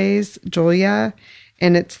Always, Julia.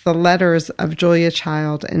 And it's the letters of Julia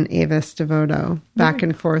Child and Avis Devoto back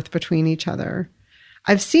and forth between each other.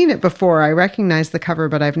 I've seen it before. I recognize the cover,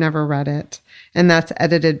 but I've never read it. And that's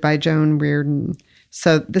edited by Joan Reardon.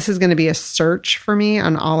 So this is going to be a search for me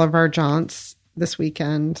on all of our jaunts this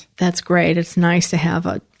weekend. That's great. It's nice to have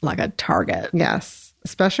a target. Yes,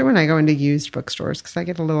 especially when I go into used bookstores because I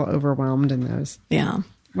get a little overwhelmed in those. Yeah.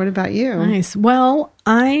 What about you? Nice. Well,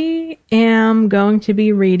 I am going to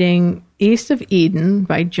be reading East of Eden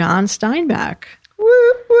by John Steinbeck.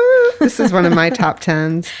 Woo, woo. This is one of my top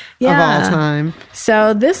 10s of all time.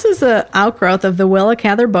 So this is an outgrowth of the Willa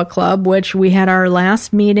Cather Book Club, which we had our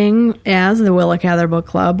last meeting as the Willa Cather Book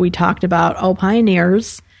Club. We talked about Oh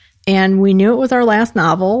Pioneers, and we knew it was our last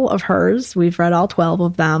novel of hers. We've read all 12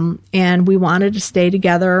 of them, and we wanted to stay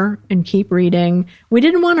together and keep reading. We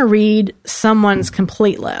didn't want to read someone's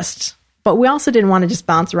complete list, but we also didn't want to just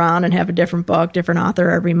bounce around and have a different book, different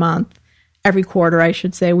author every month. Every quarter, I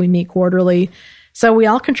should say. We meet quarterly. So we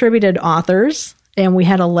all contributed authors, and we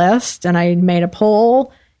had a list, and I made a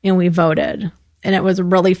poll, and we voted. And it was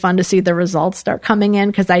really fun to see the results start coming in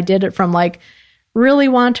because I did it from really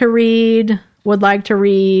want to read, would like to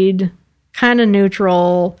read, kind of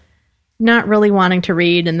neutral, not really wanting to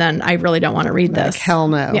read, and then I really don't want to read this. Hell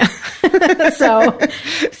no. Yeah.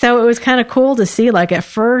 So it was kind of cool to see, at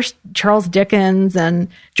first, Charles Dickens and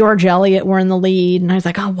George Eliot were in the lead, and I was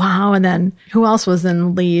like, oh, wow. And then who else was in the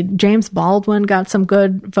lead? James Baldwin got some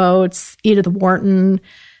good votes, Edith Wharton.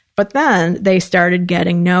 But then they started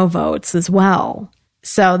getting no votes as well.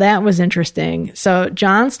 So that was interesting. So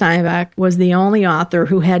John Steinbeck was the only author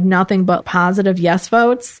who had nothing but positive yes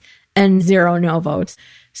votes and 0 no votes.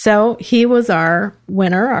 So he was our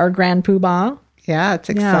winner, our grand poobah. Yeah, it's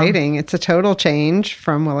exciting. Yeah. It's a total change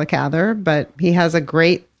from Willa Cather, but he has a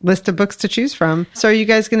great list of books to choose from. So are you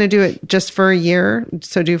guys going to do it just for a year?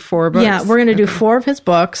 So do 4 books? Yeah, we're going to do 4 of his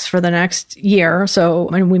books for the next year. So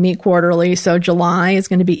when we meet quarterly, so July is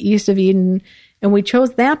going to be East of Eden. And we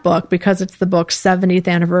chose that book because it's the book's 70th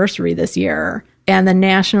anniversary this year. And the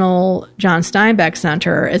National John Steinbeck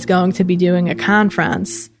Center is going to be doing a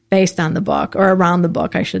conference based on the book, or around the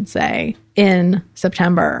book, I should say, in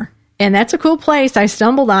September. And that's a cool place. I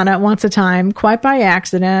stumbled on it once a time, quite by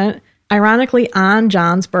accident, ironically on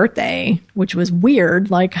John's birthday, which was weird.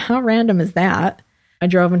 How random is that? I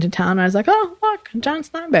drove into town and I was like, oh, look, John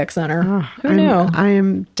Steinbeck Center. Who knew? I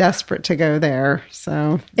am desperate to go there.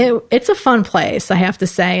 So it's a fun place, I have to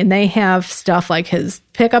say. And they have stuff like his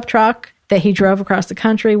pickup truck that he drove across the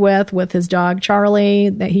country with his dog, Charlie,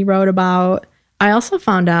 that he wrote about. I also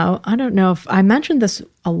found out, I don't know if I mentioned this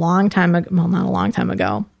a long time ago, well, not a long time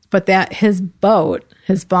ago, but that his boat,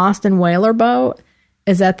 his Boston Whaler boat,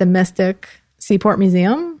 is at the Mystic Seaport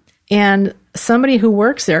Museum. And somebody who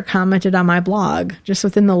works there commented on my blog just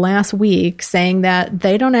within the last week saying that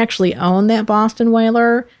they don't actually own that Boston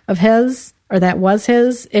Whaler of his, or that was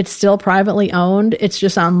his. It's still privately owned. It's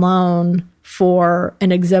just on loan for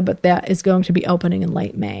an exhibit that is going to be opening in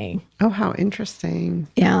late May. Oh, how interesting.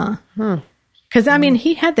 Yeah. Huh. Because,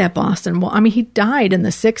 he had that Boston. He died in the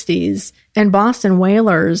 60s, and Boston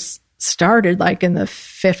Whalers started in the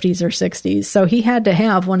 50s or 60s. So he had to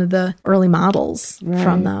have one of the early models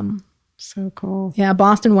from them. So cool. Yeah,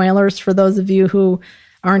 Boston Whalers, for those of you who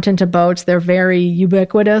aren't into boats, they're very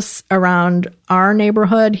ubiquitous around our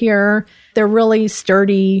neighborhood here. They're really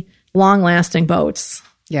sturdy, long-lasting boats.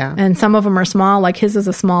 Yeah. And some of them are small. His is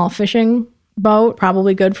a small fishing boat,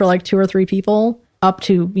 probably good for 2 or 3 people. Up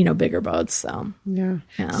to, bigger boats. So, yeah.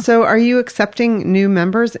 So are you accepting new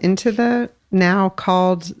members into the now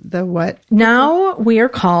called the what? Now we are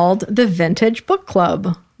called the Vintage Book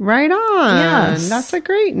Club. Right on. Yes. That's a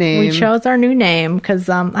great name. We chose our new name because,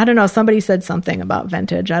 I don't know, somebody said something about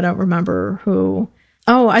vintage. I don't remember who.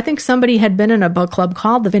 Oh, I think somebody had been in a book club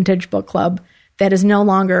called the Vintage Book Club that is no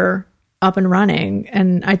longer up and running.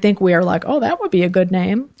 And I think we are that would be a good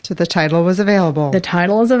name. So the title was available. The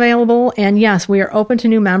title is available. And yes, we are open to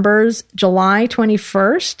new members. July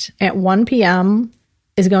 21st at 1 p.m.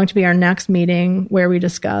 is going to be our next meeting where we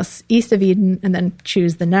discuss East of Eden and then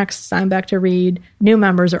choose the next Steinbeck to read. New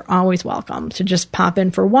members are always welcome to just pop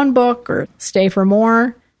in for one book or stay for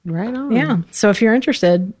more. Right on. Yeah. So if you're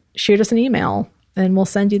interested, shoot us an email and we'll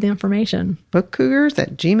send you the information.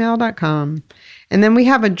 bookcougars@gmail.com. And then we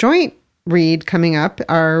have a joint read coming up,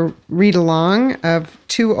 our read along of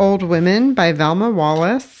Two Old Women by Velma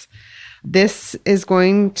Wallace. This is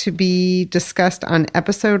going to be discussed on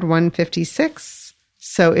episode 156.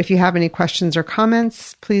 So if you have any questions or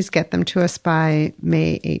comments, please get them to us by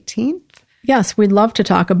May 18th. Yes, we'd love to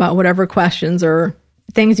talk about whatever questions or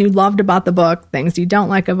things you loved about the book, things you don't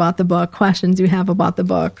like about the book, questions you have about the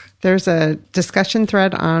book. There's a discussion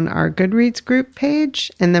thread on our Goodreads group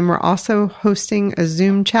page, and then we're also hosting a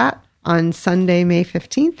Zoom chat on Sunday, May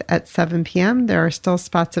 15th at 7 p.m. There are still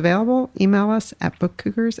spots available. Email us at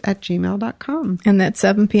bookcougars@gmail.com. And that's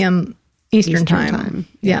 7 p.m. Eastern time.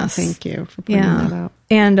 Yeah, Yes. thank you for pointing that out.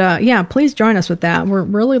 And please join us with that. We're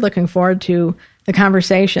really looking forward to the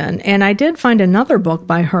conversation. And I did find another book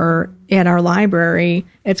by her at our library.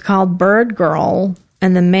 It's called Bird Girl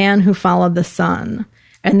and the Man Who Followed the Sun.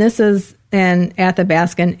 And this is an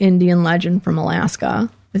Athabascan Indian legend from Alaska,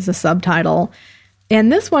 is the subtitle. And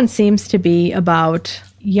this one seems to be about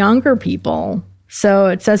younger people. So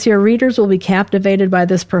it says here, readers will be captivated by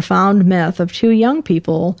this profound myth of two young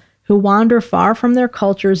people who wander far from their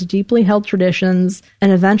culture's deeply held traditions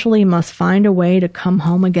and eventually must find a way to come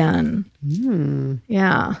home again.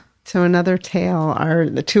 Yeah. So another tale,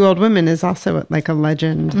 The Two Old Women is also like a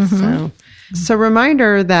legend. So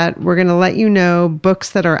reminder that we're going to let you know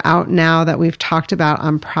books that are out now that we've talked about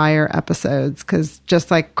on prior episodes, because just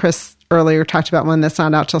like Chris earlier talked about one that's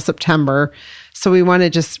not out till September. So we want to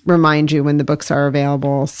just remind you when the books are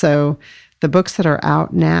available. So the books that are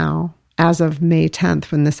out now, as of May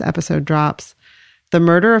 10th, when this episode drops, The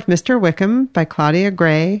Murder of Mr. Wickham by Claudia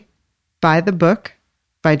Gray, By the Book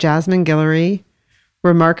by Jasmine Guillory,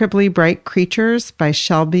 Remarkably Bright Creatures by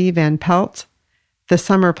Shelby Van Pelt, The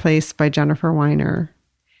Summer Place by Jennifer Weiner.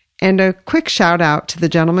 And a quick shout out to the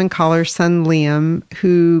gentleman caller's son, Liam,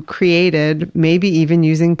 who created, maybe even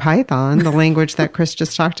using Python, the language that Chris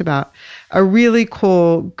just talked about, a really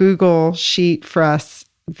cool Google sheet for us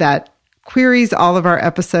that queries all of our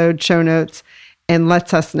episode show notes and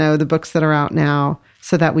lets us know the books that are out now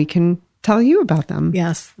so that we can tell you about them.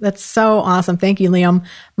 Yes, that's so awesome. Thank you, Liam.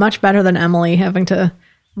 Much better than Emily having to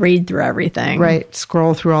read through everything. Right.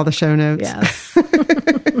 Scroll through all the show notes. Yes.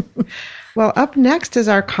 Well, up next is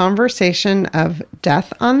our conversation of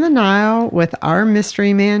Death on the Nile with our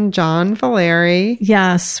mystery man, John Valeri.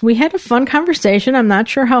 Yes, we had a fun conversation. I'm not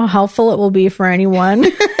sure how helpful it will be for anyone.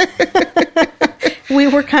 We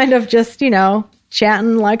were kind of just,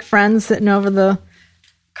 chatting like friends sitting over the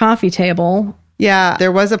coffee table. Yeah,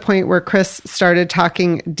 there was a point where Chris started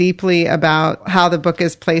talking deeply about how the book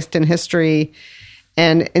is placed in history.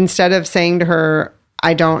 And instead of saying to her,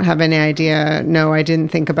 I don't have any idea. No, I didn't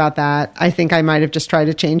think about that. I think I might have just tried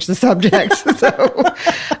to change the subject. So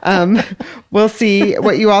we'll see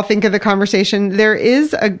what you all think of the conversation. There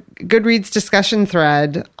is a Goodreads discussion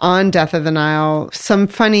thread on Death of the Nile. Some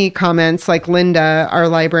funny comments, like Linda, our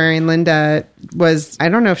librarian Linda, I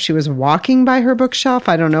don't know if she was walking by her bookshelf.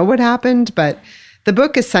 I don't know what happened, but the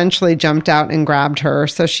book essentially jumped out and grabbed her,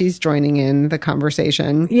 so she's joining in the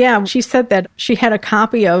conversation. Yeah, she said that she had a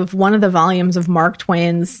copy of one of the volumes of Mark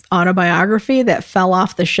Twain's autobiography that fell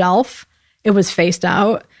off the shelf. It was faced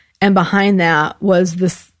out, and behind that was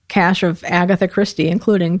this cache of Agatha Christie,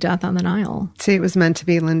 including Death on the Nile. See, it was meant to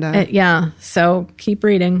be, Linda. Yeah, so keep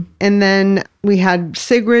reading. And then we had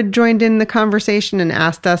Sigrid joined in the conversation and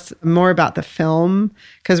asked us more about the film,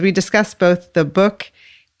 because we discussed both the book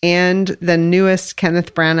and the newest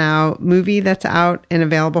Kenneth Branagh movie that's out and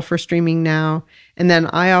available for streaming now. And then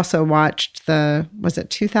I also watched the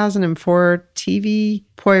 2004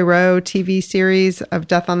 Poirot TV series of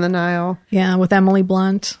Death on the Nile. Yeah, with Emily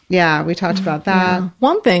Blunt. Yeah, we talked about that. Yeah.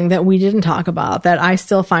 One thing that we didn't talk about that I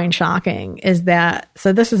still find shocking is that,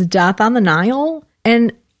 so this is Death on the Nile,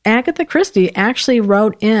 and Agatha Christie actually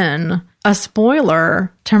wrote in a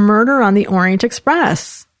spoiler to Murder on the Orient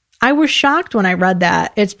Express. I was shocked when I read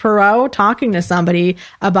that. It's Poirot talking to somebody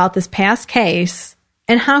about this past case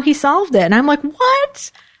and how he solved it. And I'm like,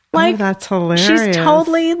 what? Like, that's hilarious. She's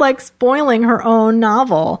totally spoiling her own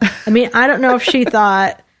novel. I mean, I don't know if she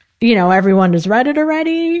thought, everyone has read it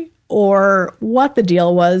already or what the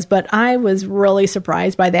deal was, but I was really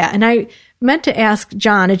surprised by that. And I meant to ask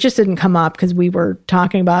John, it just didn't come up because we were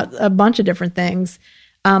talking about a bunch of different things.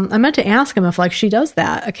 I meant to ask him if she does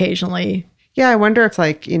that occasionally. Yeah, I wonder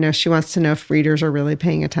if she wants to know if readers are really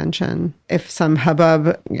paying attention, if some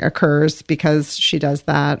hubbub occurs because she does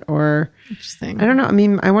that, or interesting. I don't know. I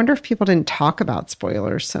mean, I wonder if people didn't talk about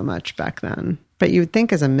spoilers so much back then. But you would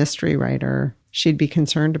think as a mystery writer, she'd be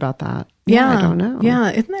concerned about that. Yeah. I don't know.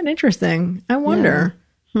 Yeah. Isn't that interesting? I wonder.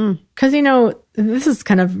 Because, this is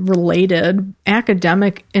kind of related.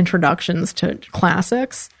 Academic introductions to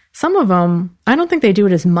classics. Some of them, I don't think they do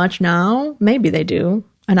it as much now. Maybe they do.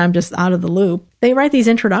 and I'm just out of the loop, they write these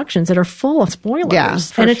introductions that are full of spoilers. Yeah,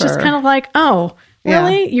 for and it's just sure. kind of like, oh,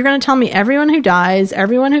 really? You're going to tell me everyone who dies,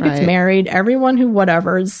 everyone who gets Right. married, everyone who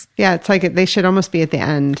whatever's. Yeah, it's like they should almost be at the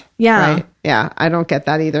end. Yeah. Right? Yeah, I don't get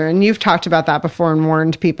that either. And you've talked about that before and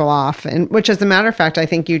warned people off. And which, as a matter of fact, I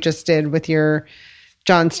think you just did with your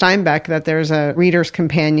John Steinbeck, that there's a reader's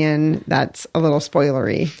companion that's a little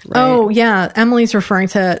spoilery. Right? Oh, yeah. Emily's referring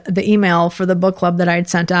to the email for the book club that I'd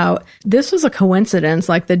sent out. This was a coincidence.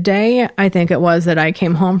 Like the day I think it was that I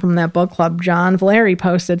came home from that book club, John Valeri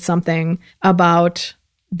posted something about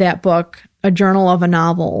that book, A Journal of a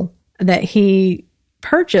Novel, that he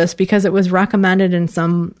purchased because it was recommended in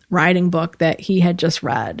some writing book that he had just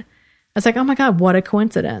read. I was like, oh my God, what a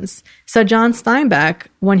coincidence. So John Steinbeck,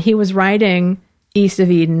 when he was writing East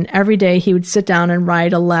of Eden, every day he would sit down and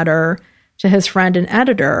write a letter to his friend and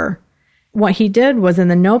editor. What he did was, in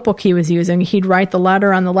the notebook he was using, he'd write the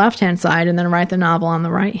letter on the left-hand side and then write the novel on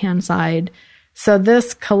the right-hand side. So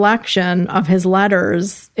this collection of his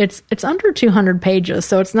letters, it's under 200 pages,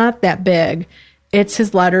 so it's not that big. It's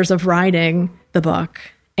his letters of writing the book.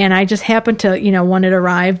 And I just happened to, when it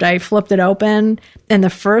arrived, I flipped it open, and the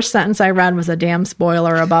first sentence I read was a damn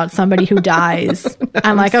spoiler about somebody who dies.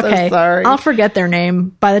 I'm like, so okay, sorry. I'll forget their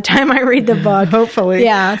name by the time I read the book. Hopefully.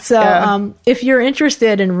 Yeah. So if you're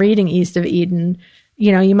interested in reading East of Eden,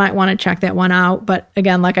 you might want to check that one out. But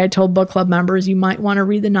again, like I told book club members, you might want to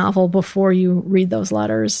read the novel before you read those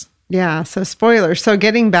letters. Yeah. So spoilers. So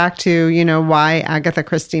getting back to, why Agatha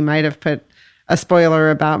Christie might have put a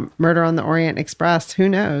spoiler about Murder on the Orient Express. Who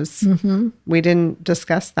knows? Mm-hmm. We didn't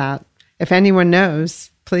discuss that. If anyone knows,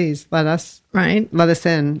 please let us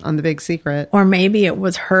in on the big secret. Or maybe it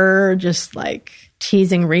was her just like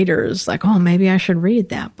teasing readers, like, oh, maybe I should read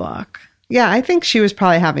that book. Yeah, I think she was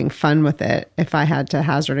probably having fun with it, if I had to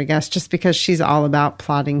hazard a guess, just because she's all about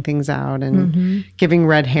plotting things out and giving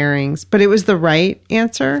red herrings. But it was the right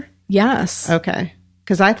answer? Yes. Okay.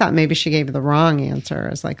 Because I thought maybe she gave the wrong answer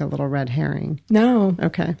as like a little red herring. No.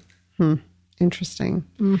 Okay. Interesting.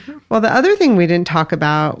 Mm-hmm. Well, the other thing we didn't talk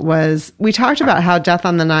about was we talked about how Death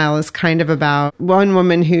on the Nile is kind of about one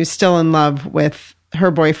woman who's still in love with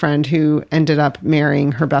her boyfriend who ended up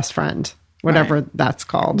marrying her best friend, whatever that's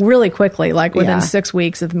called. Really quickly, like within 6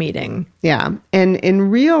 weeks of meeting. Yeah. And in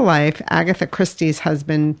real life, Agatha Christie's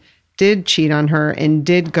husband did cheat on her and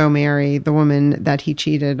did go marry the woman that he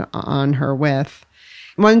cheated on her with.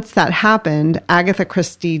 Once that happened, Agatha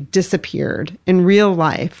Christie disappeared in real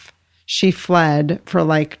life. She fled for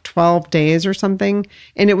like 12 days or something.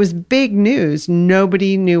 And it was big news.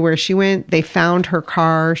 Nobody knew where she went. They found her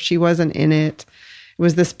car. She wasn't in it. It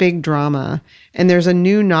was this big drama. And there's a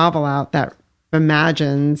new novel out that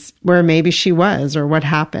imagines where maybe she was or what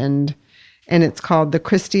happened. And it's called The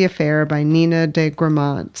Christie Affair by Nina de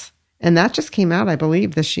Gramont. And that just came out, I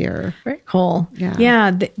believe, this year. Very cool. Yeah.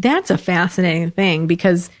 Yeah, that's a fascinating thing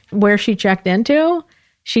because where she checked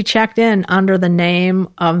in under the name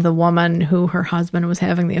of the woman who her husband was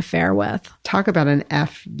having the affair with. Talk about an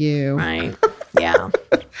FU. Right. Yeah.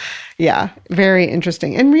 Yeah. Very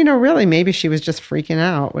interesting. And, really, maybe she was just freaking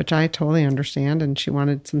out, which I totally understand. And she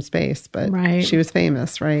wanted some space, but she was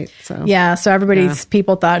famous, right? So yeah. So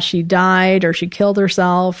people thought she died or she killed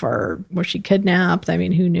herself or was she kidnapped? I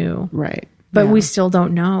mean, who knew? Right. But we still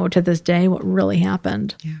don't know to this day what really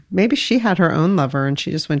happened. Yeah. Maybe she had her own lover and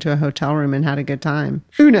she just went to a hotel room and had a good time.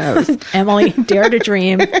 Who knows? Emily, dare to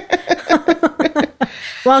dream.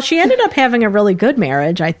 Well, she ended up having a really good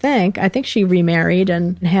marriage, I think. I think she remarried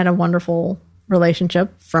and had a wonderful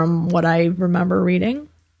relationship from what I remember reading.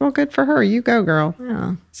 Well, good for her. You go, girl.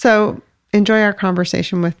 Yeah. So enjoy our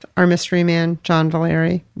conversation with our mystery man, John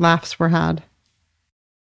Valeri. Laughs were had.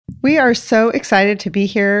 We are so excited to be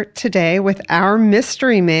here today with our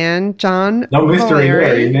mystery man, John No mystery Valeri.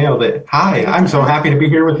 there. You nailed it. Hi, I'm so happy to be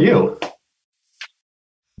here with you.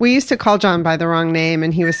 We used to call John by the wrong name,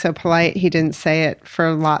 and he was so polite, he didn't say it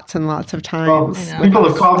for lots and lots of Well, times. people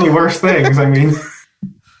have called me worse things. I mean,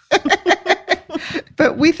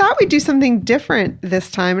 But we thought we'd do something different this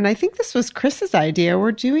time, and I think this was Chris's idea.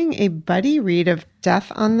 We're doing a buddy read of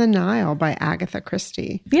Death on the Nile by Agatha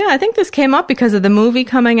Christie. Yeah, I think this came up because of the movie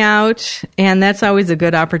coming out, and that's always a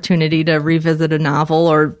good opportunity to revisit a novel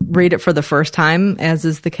or read it for the first time, as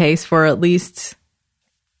is the case for at least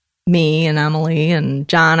me and Emily and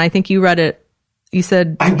John. I think you read it. You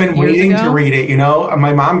said I've been years waiting ago? to read it.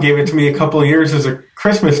 My mom gave it to me a couple of years as a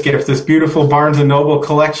Christmas gift, this beautiful Barnes & Noble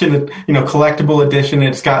collection, collectible edition.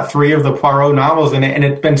 It's got 3 of the Poirot novels in it, and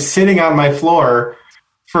it's been sitting on my floor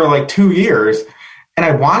for like 2 years.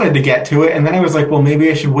 and I wanted to get to it. And then I was like, well, maybe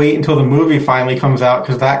I should wait until the movie finally comes out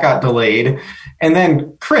because that got delayed. And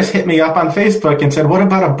then Chris hit me up on Facebook and said, what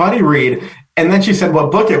about a buddy read? And then she said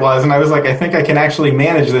what book it was. And I was like, I think I can actually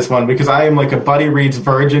manage this one because I am like a buddy reads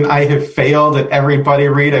virgin. I have failed at every buddy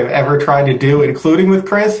read I've ever tried to do, including with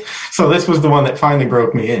Chris. So this was the one that finally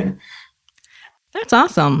broke me in. That's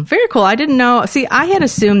awesome. Very cool. I didn't know. See, I had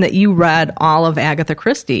assumed that you read all of Agatha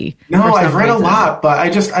Christie. No, I've read a lot, but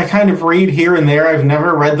I kind of read here and there. I've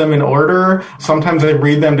never read them in order. Sometimes I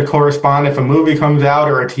read them to correspond if a movie comes out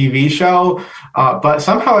or a TV show. But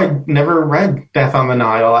somehow I never read Death on the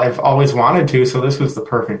Nile. I've always wanted to, so this was the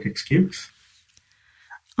perfect excuse.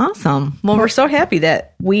 Awesome. Well, we're so happy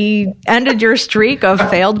that we ended your streak of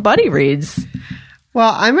failed buddy reads.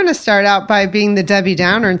 Well, I'm going to start out by being the Debbie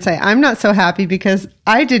Downer and say I'm not so happy because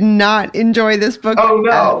I did not enjoy this book. Oh,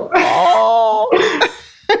 no.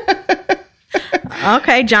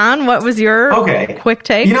 Okay, John, what was your quick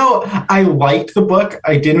take? You know, I liked the book.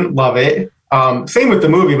 I didn't love it. Same with the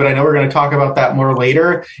movie, but I know we're going to talk about that more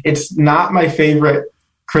later. It's not my favorite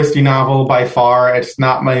Christie novel by far. It's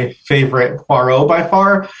not my favorite Poirot by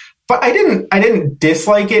far. But I didn't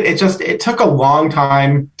dislike it. It took a long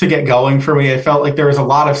time to get going for me. I felt like there was a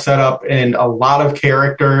lot of setup and a lot of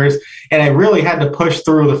characters, and I really had to push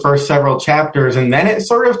through the first several chapters, and then it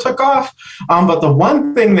sort of took off. But the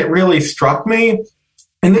one thing that really struck me,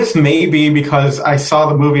 and this may be because I saw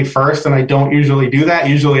the movie first, and I don't usually do that.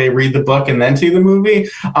 Usually I read the book and then see the movie.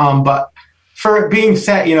 But for it being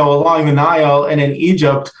set, along the Nile and in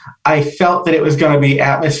Egypt, I felt that it was going to be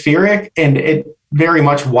atmospheric, and it very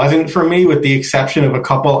much wasn't for me, with the exception of a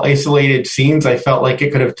couple isolated scenes. I felt like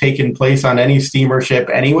it could have taken place on any steamer ship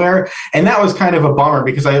anywhere. And that was kind of a bummer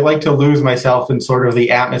because I like to lose myself in sort of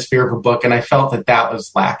the atmosphere of a book. And I felt that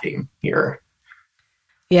was lacking here.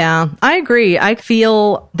 Yeah, I agree. I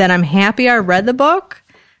feel that I'm happy I read the book,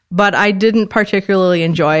 but I didn't particularly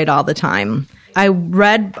enjoy it all the time. I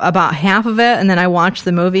read about half of it and then I watched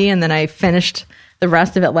the movie and then I finished the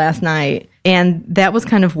rest of it last night. And that was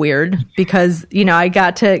kind of weird because, I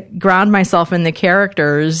got to ground myself in the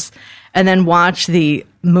characters and then watch the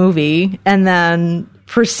movie and then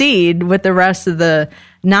proceed with the rest of the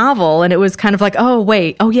novel. And it was kind of like, oh,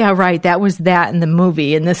 wait. Oh, yeah, right. That was that in the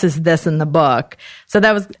movie. And this is this in the book. So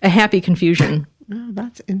that was a happy confusion. Oh,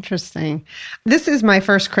 that's interesting. This is my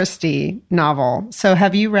first Christie novel. So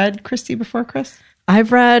have you read Christie before, Chris?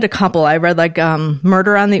 I've read a couple. I read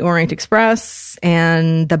Murder on the Orient Express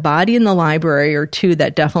and The Body in the Library are two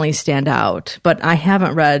that definitely stand out. But I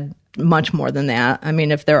haven't read much more than that. I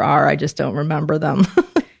mean, if there are, I just don't remember them.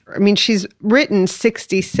 I mean, she's written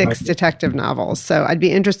 66 detective novels, so I'd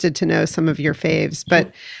be interested to know some of your faves.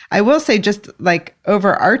 But I will say, just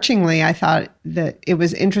overarchingly, I thought that it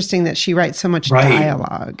was interesting that she writes so much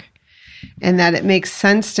dialogue, and that it makes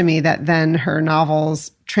sense to me that then her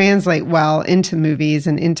novels translate well into movies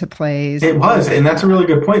and into plays. It was, and that's a really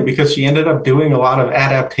good point because she ended up doing a lot of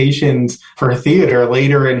adaptations for theater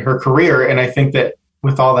later in her career, and I think that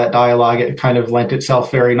with all that dialogue, it kind of lent itself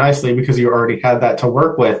very nicely because you already had that to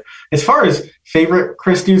work with. As far as favorite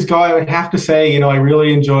Christies go, I would have to say, I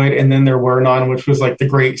really enjoyed And Then There Were None, which was the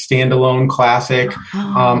great standalone classic.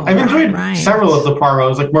 I've enjoyed several of the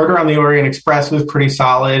Poirots, Murder on the Orient Express was pretty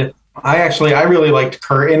solid. I really liked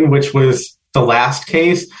Curtain, which was the last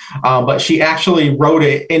case, but she actually wrote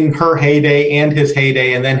it in her heyday and his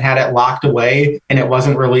heyday and then had it locked away, and it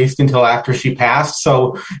wasn't released until after she passed.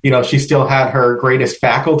 So, she still had her greatest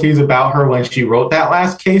faculties about her when she wrote that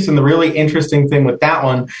last case. And the really interesting thing with that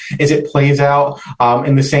one is it plays out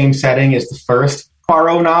in the same setting as the first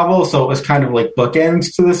Poirot novel, so it was kind of like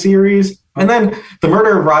bookends to the series. And then The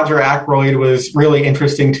Murder of Roger Ackroyd was really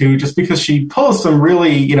interesting too, just because she pulls some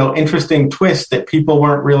really, interesting twists that people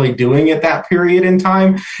weren't really doing at that period in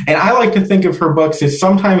time. And I like to think of her books as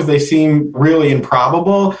sometimes they seem really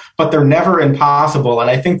improbable, but they're never impossible. And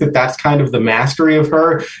I think that that's kind of the mastery of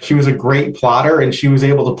her. She was a great plotter and she was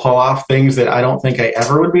able to pull off things that I don't think I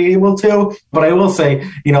ever would be able to. But I will say,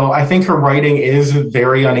 I think her writing is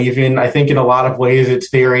very uneven. I think in a lot of ways it's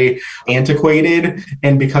very antiquated.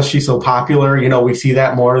 And because she's so popular, we see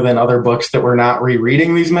that more than other books that we're not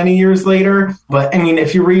rereading these many years later. But I mean,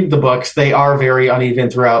 if you read the books, they are very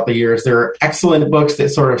uneven throughout the years. There are excellent books that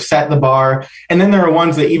sort of set the bar. And then there are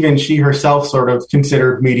ones that even she herself sort of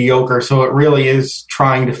considered mediocre. So it really is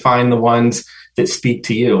trying to find the ones that speak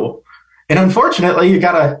to you. And unfortunately, you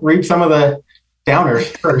got to read some of the downers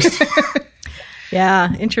first.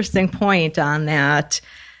 Yeah, interesting point on that.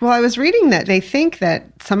 Well, I was reading that they think that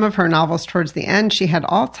some of her novels towards the end, she had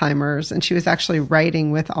Alzheimer's and she was actually writing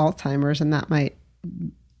with Alzheimer's, and that might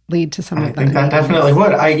lead to some of that. I think that definitely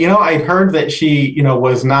would. I'd heard that she,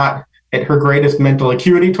 was not at her greatest mental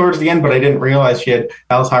acuity towards the end, but I didn't realize she had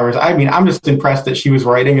Alzheimer's. I mean, I'm just impressed that she was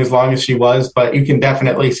writing as long as she was, but you can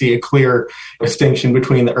definitely see a clear distinction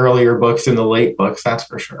between the earlier books and the late books. That's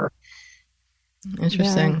for sure.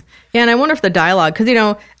 Interesting. Yeah, and I wonder if the dialogue,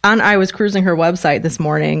 because, I was cruising her website this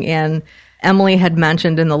morning, and Emily had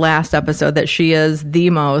mentioned in the last episode that she is the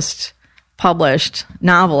most published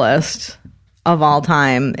novelist of all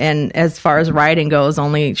time. And as far as writing goes,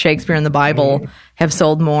 only Shakespeare and the Bible have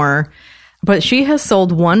sold more. But she has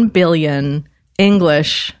sold 1 billion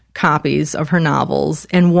English copies of her novels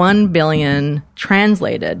and 1 billion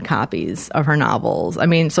translated copies of her novels. I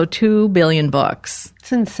mean, so 2 billion books.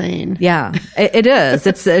 It's insane. Yeah, it is.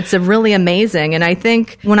 It's a really amazing. And I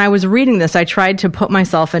think when I was reading this, I tried to put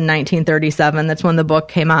myself in 1937. That's when the book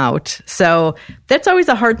came out. So that's always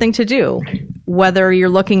a hard thing to do, whether you're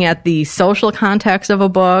looking at the social context of a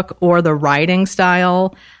book or the writing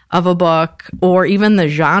style of a book or even the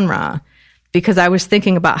genre. Because I was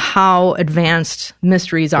thinking about how advanced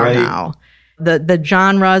mysteries are now. The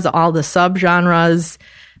genres, all the subgenres.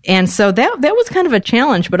 And so that was kind of a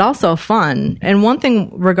challenge, but also fun. And one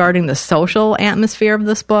thing regarding the social atmosphere of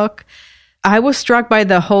this book, I was struck by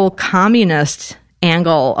the whole communist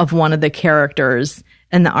angle of one of the characters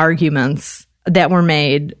and the arguments that were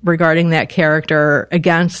made regarding that character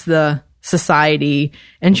against the society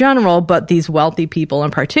in general, but these wealthy people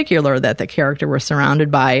in particular that the character was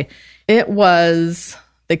surrounded by. It was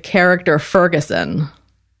the character Ferguson,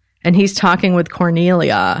 and he's talking with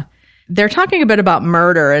Cornelia. They're talking a bit about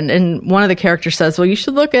murder, and one of the characters says, well, you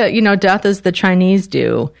should look at, death as the Chinese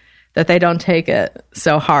do, that they don't take it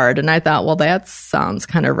so hard. And I thought, well, that sounds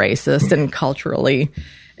kind of racist and culturally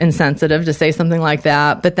insensitive to say something like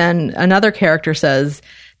that. But then another character says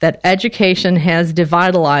that education has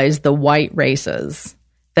devitalized the white races,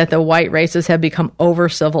 that the white races have become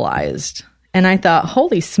over-civilized. And I thought,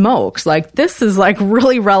 holy smokes, this is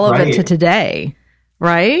really relevant to today,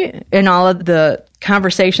 right? And all of the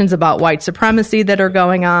conversations about white supremacy that are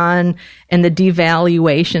going on and the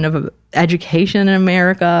devaluation of education in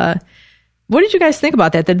America. What did you guys think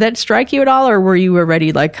about that? Did that strike you at all, or were you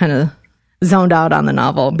already kind of zoned out on the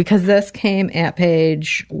novel? Because this came at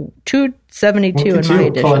page 272 in my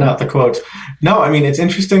edition. Pulling out the quotes. No, I mean, it's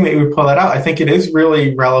interesting that you would pull that out. I think it is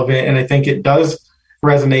really relevant, and I think it does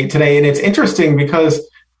resonate today. And it's interesting because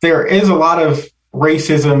there is a lot of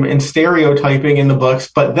racism and stereotyping in the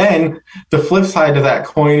books, but then the flip side to that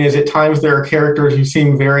coin is at times there are characters who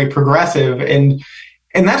seem very progressive, and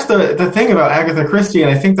that's the thing about Agatha Christie, and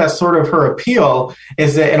I think that's sort of her appeal,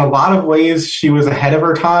 is that in a lot of ways she was ahead of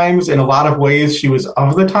her times, in a lot of ways she was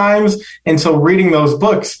of the times, and so reading those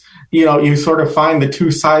books, you sort of find the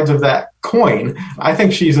two sides of that coin. I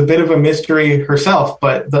think she's a bit of a mystery herself,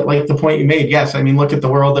 but the point you made, yes, I mean, look at the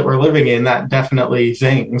world that we're living in, that definitely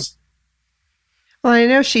zings. Well, I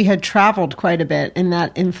know she had traveled quite a bit, and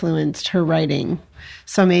that influenced her writing.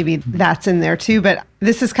 So maybe that's in there too. But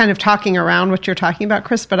this is kind of talking around what you're talking about,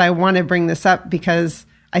 Chris, but I want to bring this up because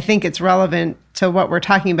I think it's relevant to what we're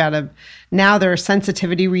talking about. Now there are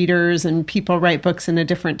sensitivity readers and people write books in a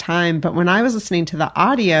different time. But when I was listening to the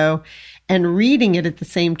audio and reading it at the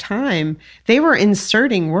same time, they were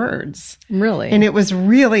inserting words. Really? And it was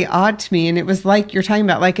really odd to me. And it was like you're talking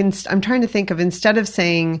about, I'm trying to think of, instead of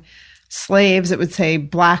saying slaves, it would say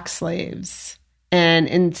black slaves. And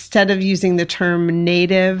instead of using the term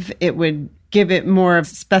native, it would give it more of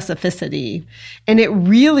specificity. And it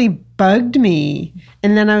really bugged me.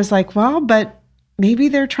 And then I was like, well, but maybe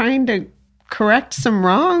they're trying to correct some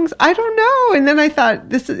wrongs. I don't know. And then I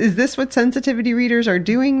thought, is this what sensitivity readers are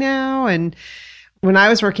doing now? And when I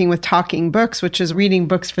was working with Talking Books, which is reading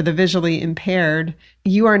books for the visually impaired,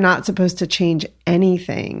 you are not supposed to change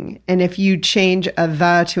anything. And if you change a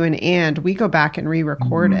the to an and, we go back and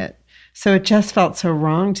re-record it. So it just felt so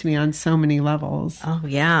wrong to me on so many levels. Oh,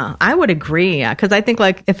 yeah. I would agree. Because I think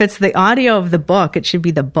if it's the audio of the book, it should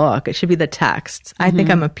be the book. It should be the text. I think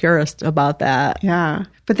I'm a purist about that. Yeah.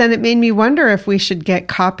 But then it made me wonder if we should get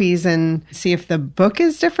copies and see if the book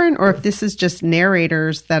is different or if this is just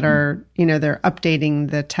narrators that are, they're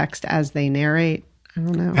updating the text as they narrate. I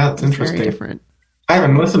don't know. That's interesting. Very different. I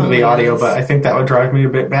haven't listened to the audio, but I think that would drive me a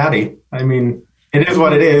bit batty. I mean, it is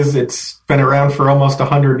what it is. It's been around for almost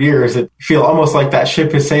 100 years. It feels almost like that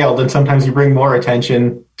ship has sailed, and sometimes you bring more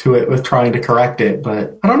attention to it with trying to correct it.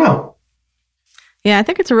 But I don't know. Yeah, I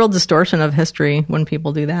think it's a real distortion of history when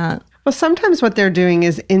people do that. Well, sometimes what they're doing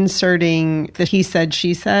is inserting the he said,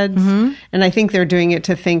 she said. And I think they're doing it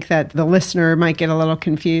to think that the listener might get a little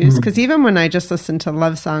confused. Because even when I just listened to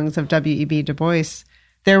love songs of W.E.B. Du Bois,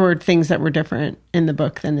 there were things that were different in the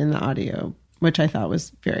book than in the audio, which I thought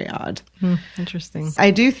was very odd. Interesting.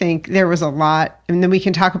 I do think there was a lot, and then we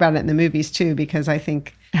can talk about it in the movies too, because I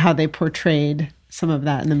think how they portrayed some of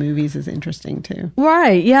that in the movies is interesting too.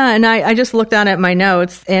 Right. Yeah. And I just looked down at my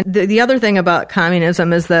notes. And the other thing about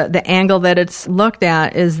communism is the angle that it's looked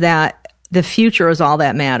at is that the future is all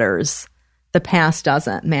that matters. The past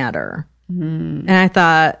doesn't matter. And I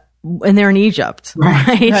thought, and they're in Egypt,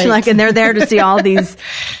 right? Like, and they're there to see all these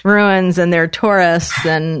ruins, and they're tourists.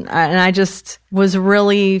 And I just was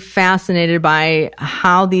really fascinated by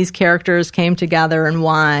how these characters came together and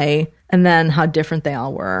why, and then how different they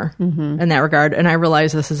all were in that regard. And I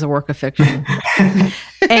realized this is a work of fiction.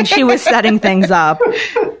 And she was setting things up.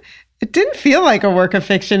 It didn't feel like a work of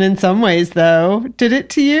fiction in some ways, though. Did it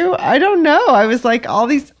to you? I don't know. I was like,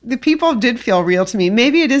 the people did feel real to me.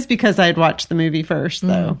 Maybe it is because I had watched the movie first,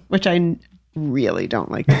 though, which I really don't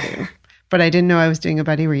like to do. But I didn't know I was doing a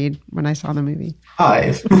Buddy Read when I saw the movie.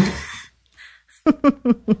 Hi.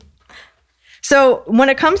 So when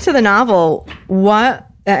it comes to the novel,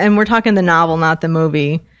 and we're talking the novel, not the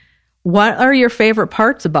movie, what are your favorite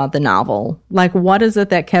parts about the novel? Like, what is it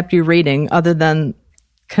that kept you reading other than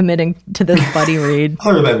committing to this Buddy Read?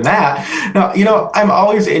 Other than that, no, I'm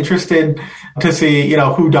always interested to see,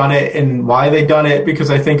 who done it and why they done it, because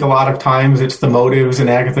I think a lot of times it's the motives in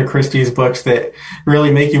Agatha Christie's books that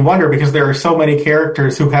really make you wonder, because there are so many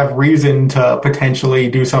characters who have reason to potentially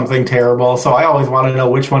do something terrible. So I always want to know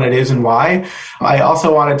which one it is and why. I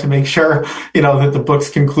also wanted to make sure, that the book's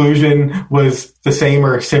conclusion was the same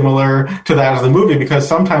or similar to that of the movie, because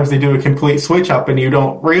sometimes they do a complete switch up and you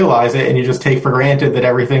don't realize it and you just take for granted that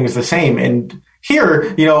everything is the same. And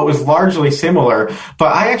here, it was largely similar,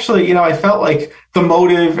 but I actually, I felt like the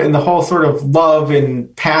motive and the whole sort of love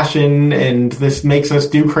and passion and this makes us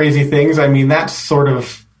do crazy things, that's sort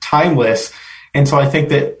of timeless. And so I think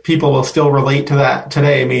that people will still relate to that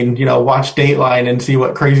today. Watch Dateline and see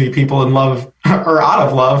what crazy people in love or out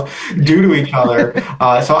of love do to each other.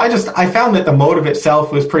 So I found that the motive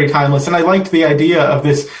itself was pretty timeless. And I liked the idea of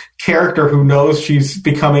this character who knows she's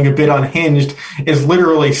becoming a bit unhinged is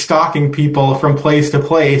literally stalking people from place to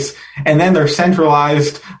place. And then they're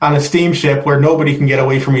centralized on a steamship where nobody can get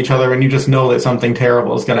away from each other. And you just know that something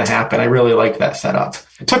terrible is going to happen. I really liked that setup.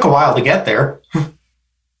 It took a while to get there.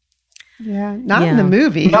 Yeah, not in the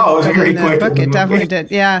movie. No, it was very quick. Book, it definitely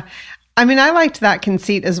did. Yeah. I liked that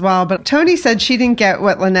conceit as well, but Toni said she didn't get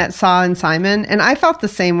what Lynette saw in Simon, and I felt the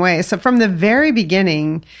same way. So from the very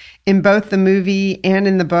beginning, in both the movie and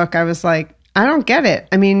in the book, I was like, I don't get it.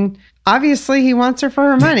 Obviously he wants her for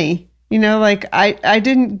her money. I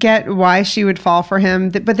didn't get why she would fall for him,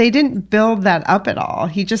 but they didn't build that up at all.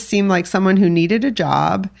 He just seemed like someone who needed a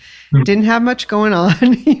job, didn't have much going on,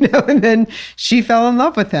 and then she fell in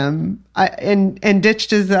love with him and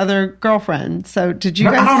ditched his other girlfriend. So did you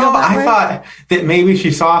guys I don't feel know. that way? I thought that maybe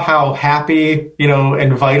she saw how happy,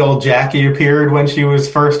 and vital Jackie appeared when she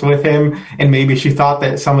was first with him. And maybe she thought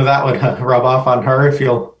that some of that would rub off on her, if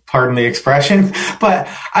you'll pardon the expression. But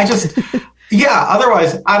I just... Yeah,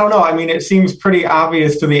 otherwise, I don't know. It seems pretty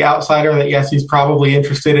obvious to the outsider that, yes, he's probably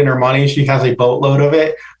interested in her money. She has a boatload of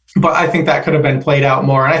it. But I think that could have been played out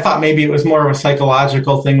more. And I thought maybe it was more of a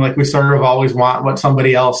psychological thing, like we sort of always want what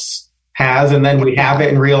somebody else has, and then we have it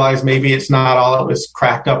and realize maybe it's not all it was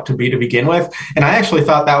cracked up to be to begin with. And I actually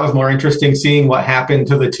thought that was more interesting, seeing what happened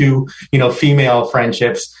to the two, female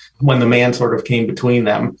friendships when the man sort of came between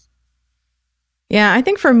them. Yeah, I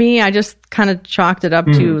think for me, I just kind of chalked it up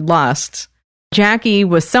to lust. Jackie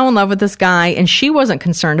was so in love with this guy, and she wasn't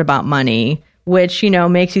concerned about money, which,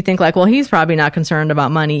 makes you think like, well, he's probably not concerned about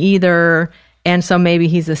money either. And so maybe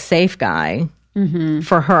he's a safe guy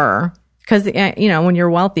for her. Because, when you're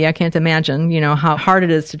wealthy, I can't imagine, how hard it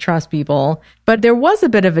is to trust people. But there was a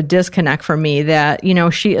bit of a disconnect for me that,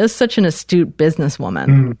 she is such an astute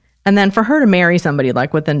businesswoman. And then for her to marry somebody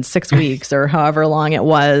like within 6 weeks or however long it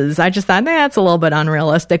was, I just thought that's a little bit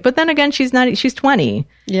unrealistic. But then again, she's 20.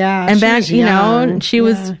 Yeah. And back, she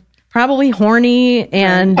was probably horny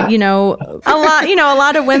and, a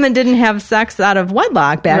lot of women didn't have sex out of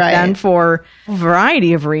wedlock back then for a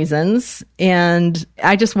variety of reasons. And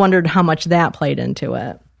I just wondered how much that played into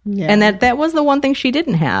it. Yeah. And that was the one thing she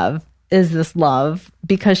didn't have, is this love,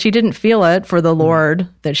 because she didn't feel it for the Lord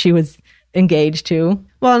that she was engaged to.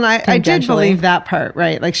 Well, and I did Tangentially. believe that part,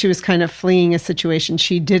 right? Like she was kind of fleeing a situation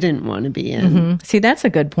she didn't want to be in. See, that's a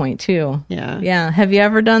good point too. Yeah. Yeah. Have you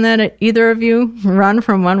ever done that? Either of you run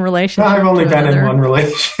from one relationship? I've only to been another? in one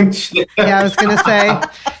relationship. Yeah, I was going to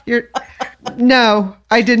say, no,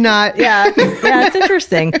 I did not. Yeah, it's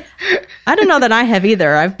interesting. I don't know that I have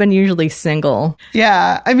either. I've been usually single.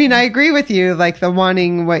 Yeah. I mean, I agree with you, like the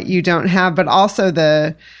wanting what you don't have, but also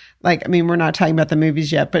we're not talking about the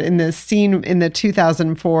movies yet, but in the scene in the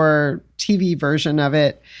 2004 TV version of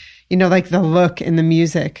it, like the look in the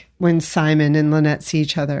music when Simon and Lynette see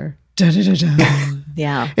each other. Da, da, da, da.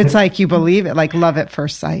 Yeah. It's like you believe it, like love at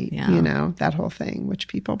first sight, Yeah. that whole thing, which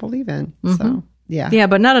people believe in. So, yeah. Yeah,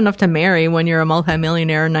 but not enough to marry when you're a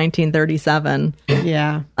multimillionaire in 1937.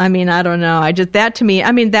 Yeah. I mean, I don't know. that to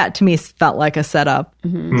me felt like a setup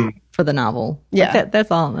for the novel. Yeah. But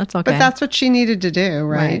that's all. That's okay. But that's what she needed to do,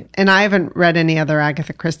 right? Right. And I haven't read any other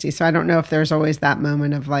Agatha Christie, so I don't know if there's always that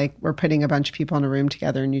moment of like we're putting a bunch of people in a room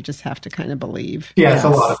together and you just have to kind of believe. Yeah, it's a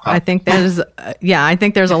lot of time. I think there's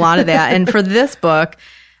a lot of that. And for this book,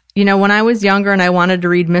 when I was younger and I wanted to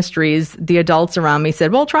read mysteries, the adults around me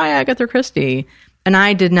said, well, try Agatha Christie. And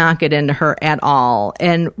I did not get into her at all.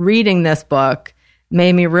 And reading this book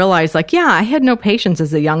made me realize, I had no patience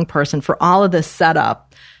as a young person for all of this setup.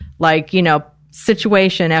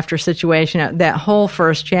 Situation after situation. That whole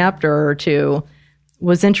first chapter or two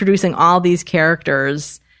was introducing all these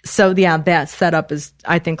characters. So, that setup is,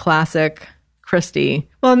 I think, classic Christie.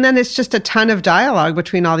 Well, and then it's just a ton of dialogue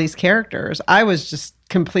between all these characters. I was just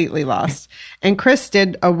completely lost. And Chris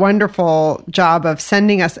did a wonderful job of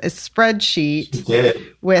sending us a spreadsheet She did.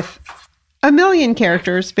 with a million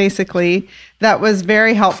characters, basically. That was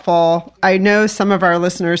very helpful. I know some of our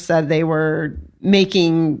listeners said they were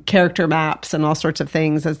making character maps and all sorts of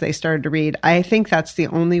things as they started to read. I think that's the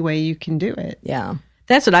only way you can do it. Yeah.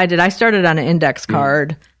 That's what I did. I started on an index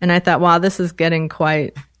card and I thought, wow, this is getting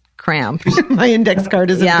quite cramped. My index card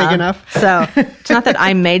isn't big enough. So it's not that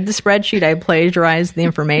I made the spreadsheet. I plagiarized the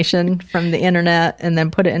information from the internet and then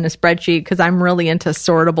put it in a spreadsheet because I'm really into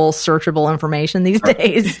sortable, searchable information these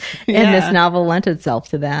days. And this novel lent itself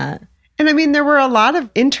to that. And I mean, there were a lot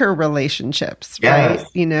of interrelationships, right?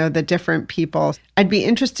 Yes. The different people. I'd be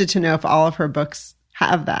interested to know if all of her books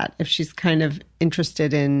have that, if she's kind of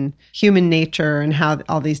interested in human nature and how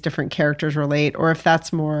all these different characters relate, or if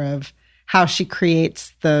that's more of how she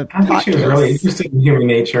creates the I think plot she was really twists. interested in human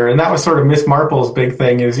nature. And that was sort of Miss Marple's big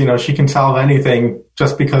thing is, she can solve anything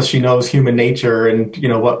just because she knows human nature and,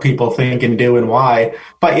 what people think and do and why.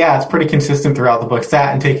 But yeah, it's pretty consistent throughout the books.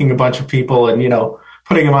 That and taking a bunch of people and,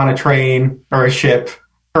 putting them on a train or a ship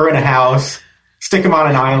or in a house, stick them on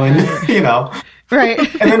an island, Right.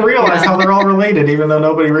 and then realize how they're all related, even though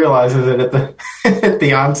nobody realizes it at the at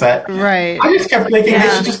the onset. Right. I just kept thinking they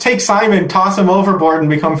should just take Simon, toss him overboard, and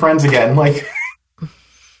become friends again.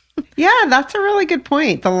 Yeah, that's a really good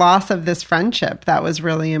point. The loss of this friendship that was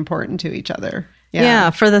really important to each other. Yeah,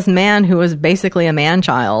 for this man who was basically a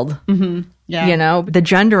man-child. Yeah. The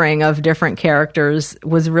gendering of different characters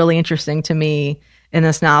was really interesting to me in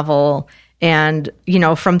this novel. And,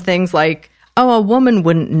 from things like, a woman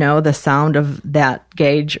wouldn't know the sound of that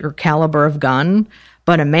gauge or caliber of gun,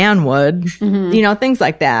 but a man would. Things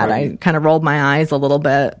like that. Right. I kind of rolled my eyes a little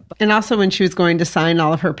bit. And also when she was going to sign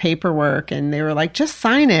all of her paperwork and they were like, just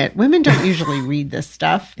sign it. Women don't usually read this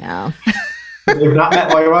stuff. Yeah. They've not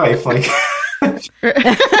met my wife. I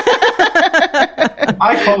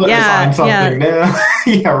call it to sign something.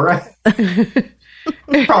 Yeah, right.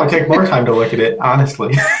 It'd probably take more time to look at it,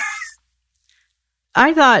 honestly.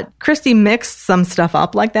 I thought Christie mixed some stuff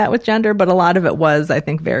up like that with gender, but a lot of it was, I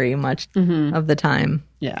think, very much of the time.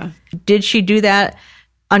 Yeah. Did she do that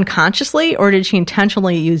unconsciously, or did she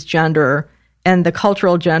intentionally use gender and the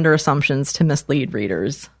cultural gender assumptions to mislead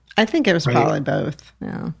readers? I think it was probably both.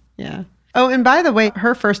 Yeah. Yeah. Oh, and by the way,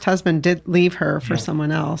 her first husband did leave her for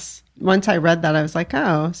someone else. Once I read that, I was like,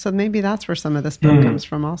 oh, so maybe that's where some of this book comes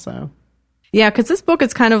from also. Yeah, because this book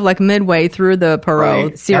is kind of like midway through the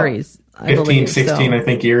Poirot series. Yep. 15, 16, I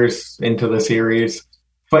think, years into the series.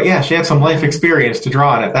 But yeah, she had some life experience to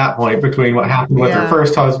draw on at that point between what happened with her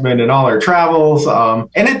first husband and all her travels. And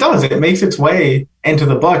it makes its way into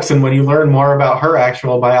the books. And when you learn more about her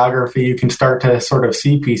actual biography, you can start to sort of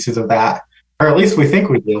see pieces of that. Or at least we think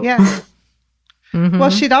we do. Yeah. Well,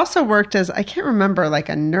 she'd also worked as, I can't remember, like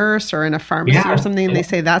a nurse or in a pharmacy or something. And they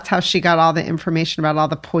say that's how she got all the information about all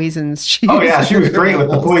the poisons she used. Oh, yeah, she was great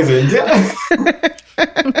with the poisons. Yeah.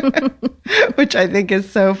 which I think is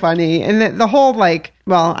so funny. And the whole like,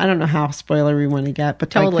 well, I don't know how spoiler we want to get,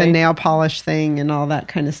 but like the nail polish thing and all that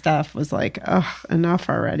kind of stuff was like, oh, enough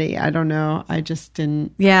already. I don't know. I just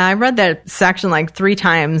didn't. Yeah, I read that section like 3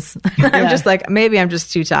 times. I'm just like, maybe I'm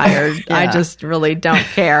just too tired. Yeah. I just really don't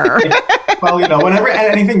care. Well, whenever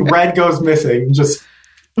anything red goes missing, just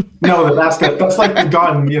know that's good. That's like the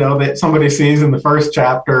gun, that somebody sees in the first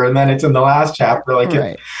chapter and then it's in the last chapter.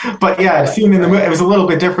 Right. But yeah, seen in the movie, it was a little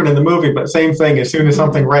bit different in the movie, but same thing. As soon as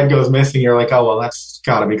something red goes missing, you're like, oh, well, that's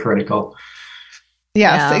got to be critical.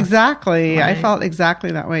 Yes, exactly. Right. I felt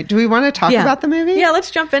exactly that way. Do we want to talk about the movie? Yeah, let's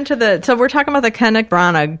jump into so we're talking about the Kenneth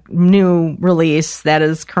Branagh new release that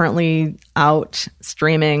is currently out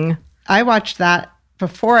streaming. I watched that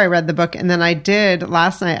before I read the book, and then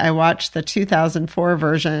last night I watched the 2004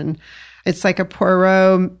 version. It's like a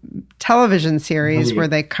Poirot television series where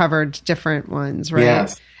they covered different ones, right?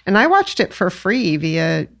 Yes. And I watched it for free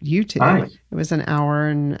via YouTube. Nice. It was an hour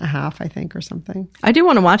and a half, I think, or something. I do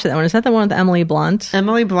want to watch that one. Is that the one with Emily Blunt?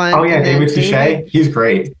 Emily Blunt. Oh, yeah, David Suchet. He's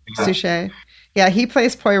great. Yeah. Suchet. Yeah, he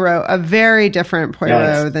plays Poirot, a very different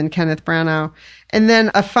Poirot than Kenneth Branagh. And then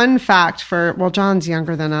a fun fact John's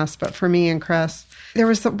younger than us, but for me and Chris, there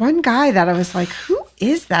was the one guy that I was like, who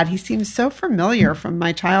is that? He seems so familiar from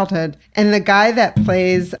my childhood. And the guy that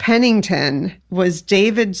plays Pennington was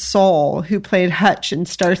David Soul, who played Hutch in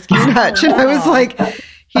Starsky and Hutch. And I was like,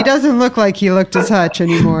 he doesn't look like he looked as Hutch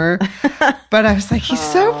anymore. But I was like, he's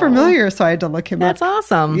so familiar. So I had to look him up. That's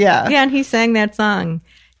awesome. Yeah. Yeah, and he sang that song.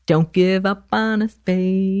 Don't give up on us,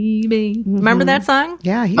 baby. Mm-hmm. Remember that song?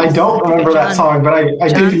 Yeah. I don't remember that song, but I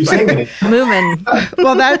did you singing it. Moving.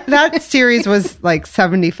 Well, that series was like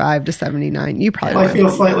 75 to 79. You probably I feel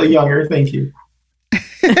slightly younger. Thank you.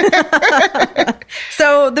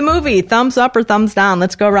 So the movie, thumbs up or thumbs down?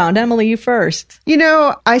 Let's go around. Emily, you first.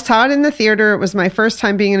 I saw it in the theater. It was my first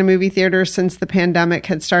time being in a movie theater since the pandemic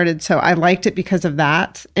had started. So I liked it because of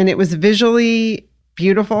that. And it was visually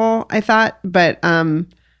beautiful, I thought. But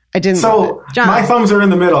I didn't. So my thumbs are in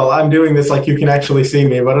the middle. I'm doing this like you can actually see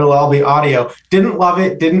me, but it'll all be audio. Didn't love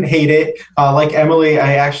it. Didn't hate it. Like Emily,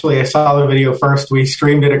 I saw the video first. We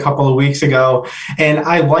streamed it a couple of weeks ago, and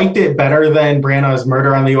I liked it better than Branagh's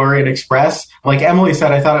Murder on the Orient Express. Like Emily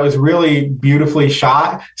said, I thought it was really beautifully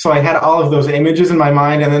shot. So I had all of those images in my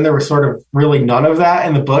mind, and then there was sort of really none of that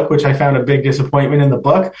in the book, which I found a big disappointment in the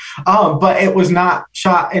book. But it was not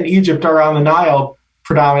shot in Egypt or on the Nile.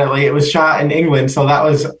 Predominantly, it was shot in England, so that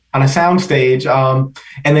was on a soundstage.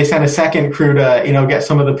 And they sent a second crew to, get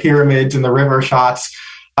some of the pyramids and the river shots.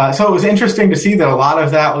 So it was interesting to see that a lot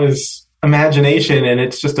of that was imagination, and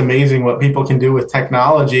it's just amazing what people can do with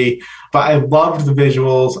technology. But I loved the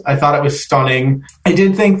visuals. I thought it was stunning. I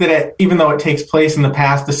did think that even though it takes place in the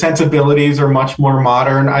past, the sensibilities are much more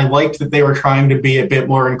modern. I liked that they were trying to be a bit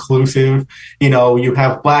more inclusive. You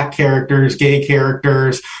have Black characters, gay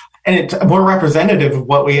characters, and it's more representative of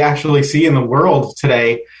what we actually see in the world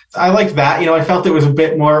today. I liked that. I felt it was a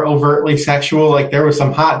bit more overtly sexual. Like there was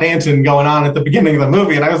some hot dancing going on at the beginning of the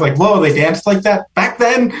movie. And I was like, whoa, they danced like that back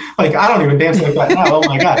then? Like, I don't even dance like that now. Oh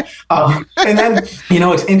my God. And then,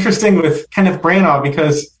 it's interesting with Kenneth Branagh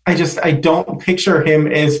because I don't picture him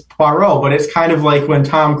as Poirot, but it's kind of like when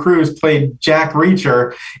Tom Cruise played Jack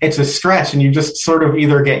Reacher. It's a stretch and you just sort of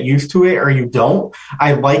either get used to it or you don't.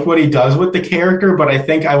 I like what he does with the character, but I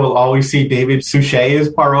think I will always see David Suchet as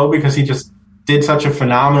Poirot because he just did such a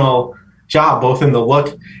phenomenal job, both in the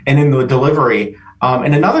look and in the delivery.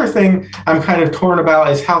 And another thing I'm kind of torn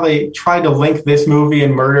about is how they tried to link this movie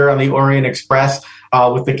and Murder on the Orient Express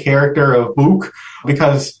with the character of Bouc,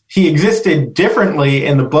 because he existed differently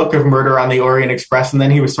in the book of Murder on the Orient Express, and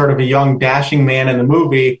then he was sort of a young, dashing man in the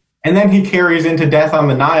movie. And then he carries into Death on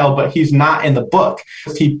the Nile, but he's not in the book.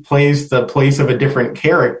 He plays the place of a different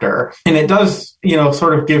character. And it does,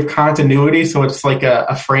 sort of give continuity. So it's like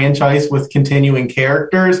a franchise with continuing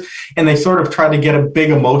characters. And they sort of try to get a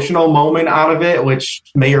big emotional moment out of it, which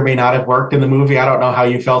may or may not have worked in the movie. I don't know how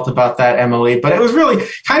you felt about that, Emily. But it was really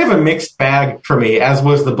kind of a mixed bag for me, as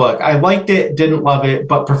was the book. I liked it, didn't love it,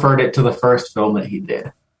 but preferred it to the first film that he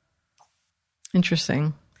did.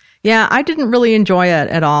 Interesting. Yeah, I didn't really enjoy it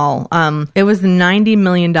at all. It was the $90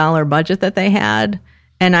 million budget that they had.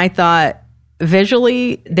 And I thought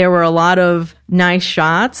visually there were a lot of nice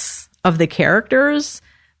shots of the characters,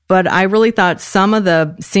 but I really thought some of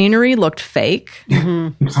the scenery looked fake.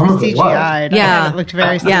 Mm-hmm. CGI'd. Yeah. It looked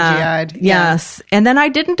very CGI'd. Yeah. Yes. And then I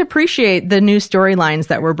didn't appreciate the new storylines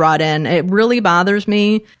that were brought in. It really bothers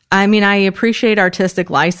me. I mean, I appreciate artistic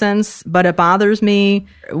license, but it bothers me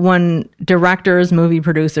when directors, movie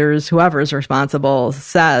producers, whoever's responsible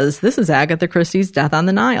says, this is Agatha Christie's Death on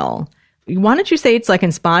the Nile. why don't you say it's like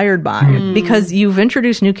inspired by? Because you've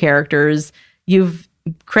introduced new characters. You've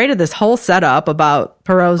created this whole setup about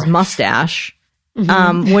Poirot's mustache,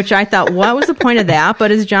 which I thought, what was the point of that?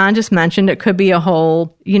 But as John just mentioned, it could be a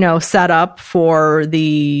whole, setup for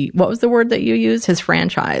what was the word that you used? His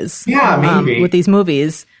franchise. Yeah, maybe. With these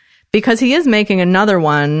movies. Because he is making another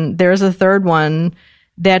one. There's a third one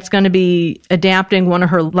that's going to be adapting one of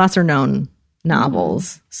her lesser known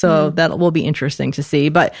novels. So that will be interesting to see.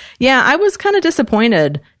 But yeah, I was kind of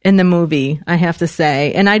disappointed in the movie, I have to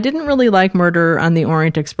say. And I didn't really like Murder on the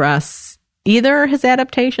Orient Express either, his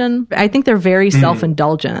adaptation. I think they're very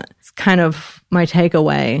self-indulgent. It's kind of my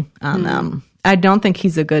takeaway on them. I don't think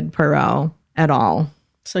he's a good Poirot at all.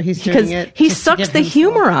 So he's doing it he sucks the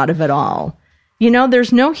humor out of it all.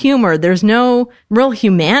 There's no humor. There's no real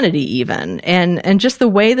humanity even. And just the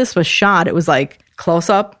way this was shot, it was like close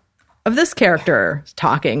up of this character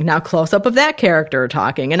talking, now close up of that character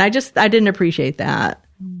talking. And I didn't appreciate that.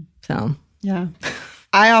 So, yeah.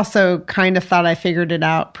 I also kind of thought I figured it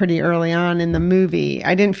out pretty early on in the movie.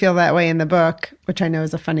 I didn't feel that way in the book, which I know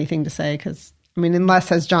is a funny thing to say because,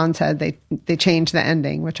 unless, as John said, they changed the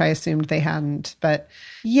ending, which I assumed they hadn't. But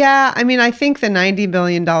yeah, I think the $90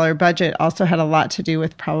 billion budget also had a lot to do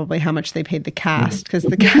with probably how much they paid the cast, because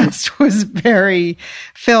the cast was very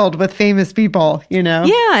filled with famous people,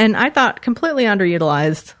 Yeah, and I thought completely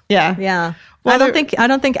underutilized. Yeah. Yeah. Well,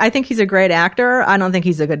 I think he's a great actor. I don't think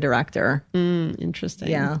he's a good director. Interesting.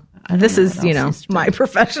 Yeah. This is, my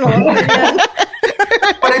professional opinion.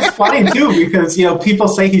 But it's funny too, because, people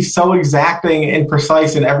say he's so exacting and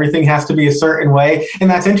precise and everything has to be a certain way. And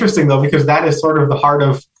that's interesting though, because that is sort of the heart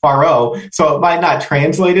of Poirot. So it might not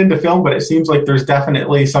translate into film, but it seems like there's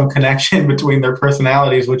definitely some connection between their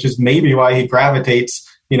personalities, which is maybe why he gravitates,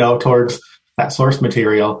 towards that source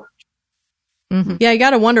material. Mm-hmm. Yeah, you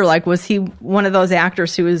got to wonder, was he one of those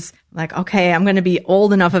actors who was like, okay, I'm going to be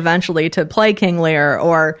old enough eventually to play King Lear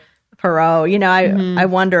or Poirot? I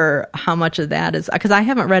wonder how much of that is, because I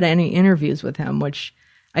haven't read any interviews with him, which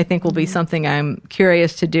I think will be something I'm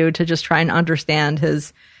curious to do, to just try and understand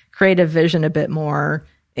his creative vision a bit more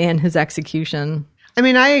and his execution.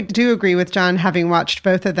 I do agree with John, having watched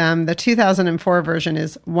both of them. The 2004 version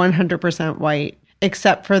is 100% white,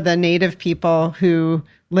 except for the native people who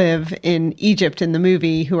live in Egypt in the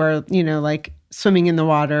movie, who are, swimming in the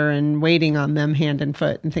water and waiting on them hand and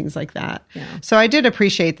foot and things like that. Yeah. So I did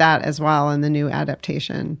appreciate that as well in the new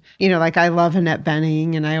adaptation. I love Annette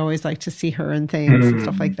Bening and I always like to see her in things and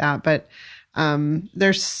stuff like that. But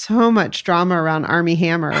there's so much drama around Armie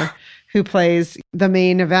Hammer, who plays the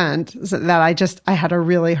main event, that I had a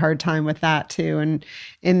really hard time with that too. And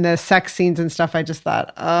in the sex scenes and stuff, I just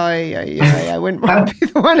thought, I wouldn't want to be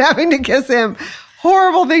the one having to kiss him.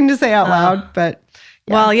 Horrible thing to say out loud, but...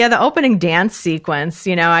 Yeah. Well, yeah, the opening dance sequence,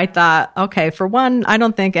 I thought, okay, for one, I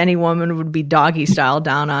don't think any woman would be doggy style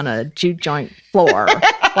down on a juke joint floor.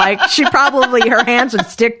 She probably, her hands would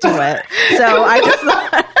stick to it. So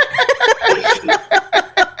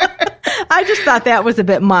I just thought that was a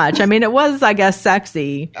bit much. It was, I guess,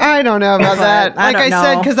 sexy. I don't know about that. Like I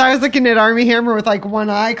said, because I was looking at Armie Hammer with one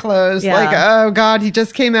eye closed. Yeah. Oh God, he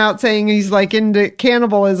just came out saying he's into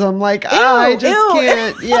cannibalism. I just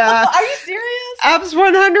can't. Yeah. Are you serious? Abs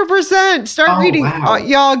 100%. Start reading. Wow.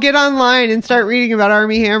 Y'all get online and start reading about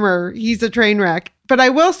Armie Hammer. He's a train wreck. But I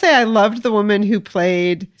will say I loved the woman who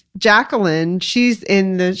played Jacqueline. She's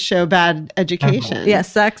in the show Bad Education. Yeah,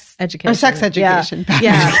 Sex Education. Or Sex Education.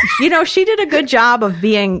 Yeah. She did a good job of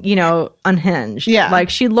being, unhinged. Yeah.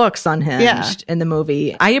 She looks unhinged in the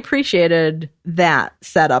movie. I appreciated that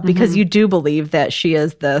setup because you do believe that she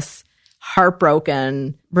is this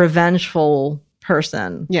heartbroken, revengeful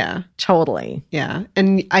person. Yeah. Totally. Yeah.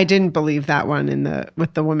 And I didn't believe that one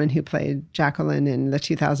with the woman who played Jacqueline in the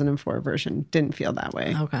 2004 version. Didn't feel that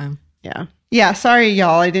way. Okay. Yeah. Yeah. Sorry,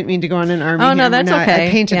 y'all. I didn't mean to go on an Armie. Oh, no, that's okay.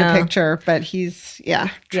 I painted a picture, but he's, trouble.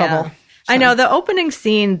 Yeah. So. I know the opening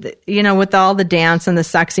scene, with all the dance and the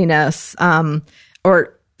sexiness,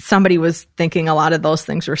 or somebody was thinking a lot of those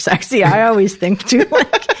things were sexy. I always think too,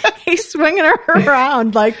 he's swinging her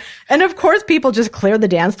around, and of course people just clear the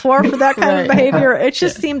dance floor for that kind of behavior. It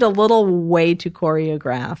just seemed a little way too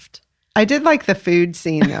choreographed. I did like the food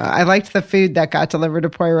scene though. I liked the food that got delivered to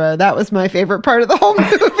Poirot. That was my favorite part of the whole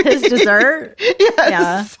movie. His dessert?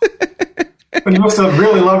 Yes. Yeah. But you must have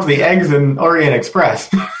really loved the eggs in Orient Express.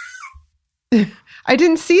 I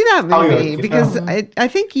didn't see that movie because I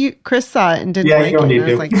think Chris saw it and didn't like it. You don't need to. I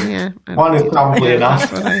was like, one is probably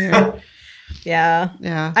enough. Yeah.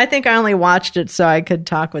 Yeah. I think I only watched it so I could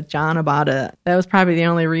talk with John about it. That was probably the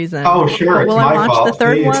only reason. Oh, sure. Will It's I my watch fault. the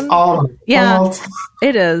third It's one? all Yeah, fault.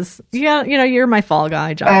 it is. Yeah, you're my fall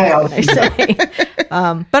guy, John. Hey, I say.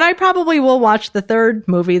 But I probably will watch the third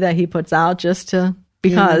movie that he puts out just to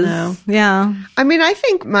because. know. Yeah. I mean, I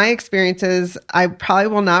think my experience is I probably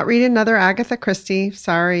will not read another Agatha Christie.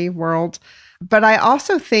 Sorry, world. But I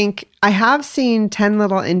also think I have seen 10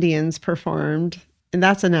 Little Indians performed, and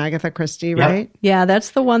that's an Agatha Christie, right? Yeah,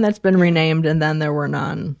 that's the one that's been renamed, and then there were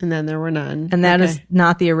none. And then there were none. And that is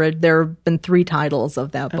not the original. There have been 3 titles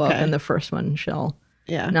of that book, Okay. and the first one shall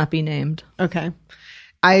Yeah. not be named. Okay.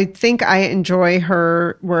 I think I enjoy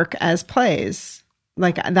her work as plays.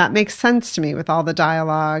 Like that makes sense to me with all the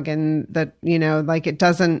dialogue and that, like you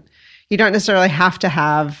don't necessarily have to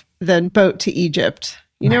have the boat to Egypt.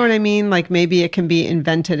 You know what I mean? Like maybe it can be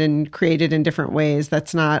invented and created in different ways.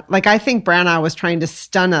 That's not like, I think Branagh was trying to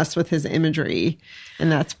stun us with his imagery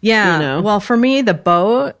and that's, Well, for me, the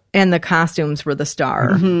boat and the costumes were the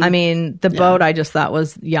star. Mm-hmm. I mean, the boat I just thought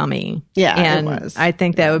was yummy. Yeah, and it was. I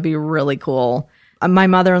think that would be really cool. My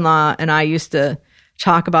mother-in-law and I used to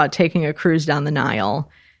talk about taking a cruise down the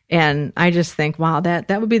Nile. And I just think, wow, that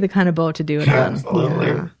would be the kind of boat to do it on. Absolutely.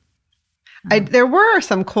 Yeah. There were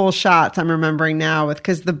some cool shots I'm remembering now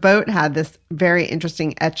because the boat had this very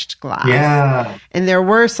interesting etched glass. Yeah. And there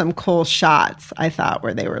were some cool shots, I thought,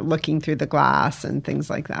 where they were looking through the glass and things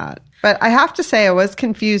like that. But I have to say, I was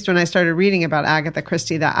confused when I started reading about Agatha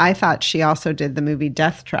Christie that I thought she also did the movie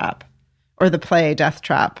Death Trap or the play Death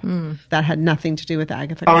Trap. That had nothing to do with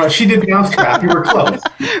Agatha Christie. Oh, no, she did Mousetrap. You were close.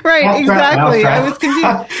 Right, Mousetrap, exactly. Mousetrap. I was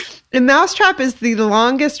confused. And Mousetrap is the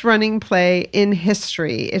longest running play in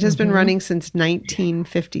history. It has been running since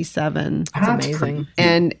 1957. That's amazing.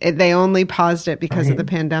 And they only paused it because of the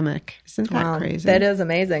pandemic. Isn't that Wow, crazy? that is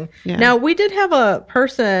amazing. Yeah. Now, we did have a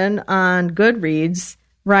person on Goodreads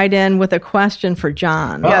write in with a question for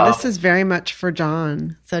John. Yeah, this is very much for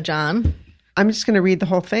John. So, John, I'm just going to read the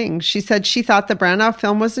whole thing. She said she thought the Branagh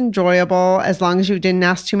film was enjoyable as long as you didn't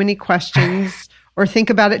ask too many questions or think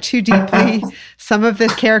about it too deeply. Some of the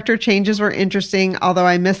character changes were interesting, although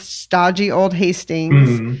I missed stodgy old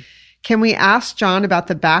Hastings. Can we ask John about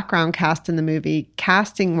the background cast in the movie?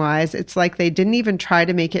 Casting-wise, it's like they didn't even try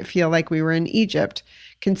to make it feel like we were in Egypt.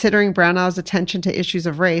 Considering Branagh's attention to issues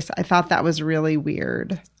of race, I thought that was really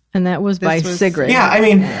weird. and that was by Sigrid. Yeah, I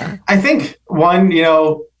mean, I think one,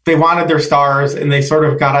 they wanted their stars and they sort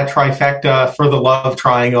of got a trifecta for the love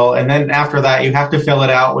triangle. And then after that, you have to fill it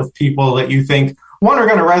out with people that you think, one, are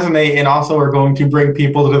going to resonate and also are going to bring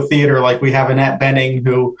people to the theater. Like we have Annette Bening,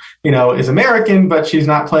 who, is American, but she's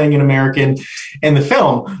not playing an American in the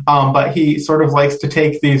film. But he sort of likes to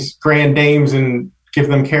take these grand dames and give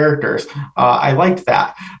them characters. I liked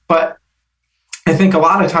that. But I think a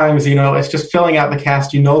lot of times, it's just filling out the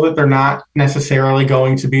cast. That they're not necessarily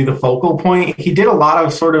going to be the focal point. He did a lot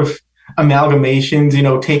of sort of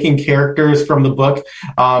amalgamations, taking characters from the book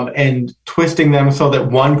and twisting them so that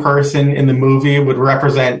one person in the movie would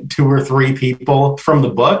represent 2 or 3 people from the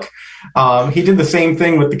book. He did the same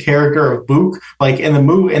thing with the character of Book. Like in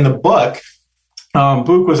the book,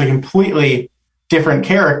 Book was a completely different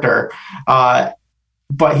character.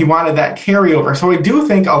 But he wanted that carryover. So I do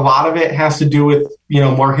think a lot of it has to do with,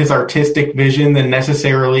 more his artistic vision than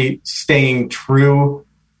necessarily staying true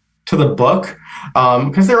to the book.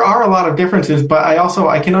 Because there are a lot of differences, but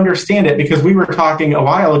I can understand it because we were talking a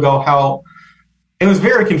while ago how it was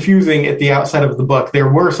very confusing at the outset of the book.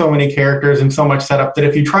 There were so many characters and so much setup that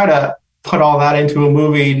if you try to put all that into a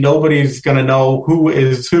movie, nobody's going to know who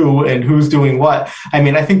is who and who's doing what. I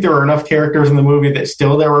mean, I think there were enough characters in the movie that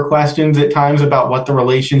still there were questions at times about what the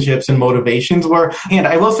relationships and motivations were. And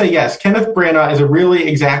I will say, yes, Kenneth Branagh is a really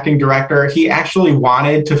exacting director. He actually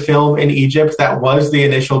wanted to film in Egypt. That was the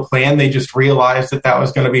initial plan. They just realized that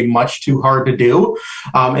was going to be much too hard to do.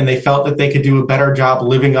 And they felt that they could do a better job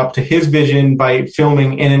living up to his vision by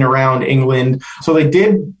filming in and around England. So they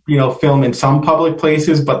did, film in some public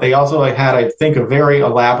places, but they also had, I think, a very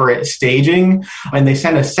elaborate staging, and they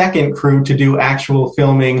sent a second crew to do actual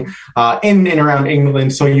filming in and around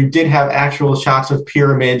England. So you did have actual shots of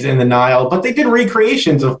pyramids in the Nile, but they did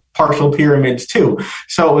recreations of partial pyramids too.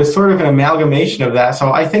 So it was sort of an amalgamation of that.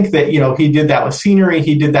 So I think that, he did that with scenery,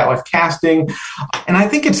 he did that with casting. And I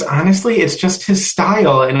think it's just his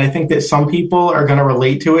style. And I think that some people are going to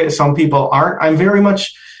relate to it. Some people aren't. I'm very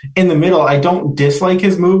much in the middle. I don't dislike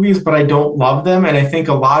his movies, but I don't love them. And I think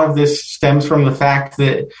a lot of this stems from the fact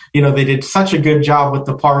that, they did such a good job with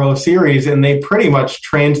the Poirot series and they pretty much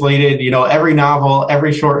translated, every novel,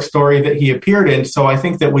 every short story that he appeared in. So I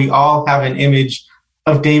think that we all have an image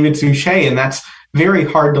of David Suchet, and that's very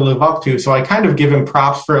hard to live up to. So I kind of give him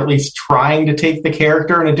props for at least trying to take the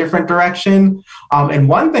character in a different direction. And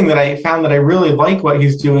one thing that I found that I really like what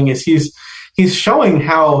he's doing is he's showing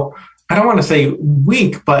how, I don't want to say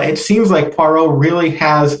weak, but it seems like Poirot really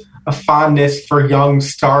has a fondness for young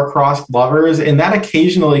star-crossed lovers, and that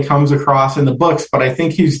occasionally comes across in the books, but I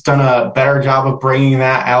think he's done a better job of bringing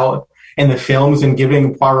that out in the films and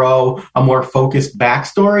giving Poirot a more focused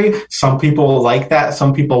backstory. Some people like that,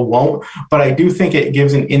 some people won't, but I do think it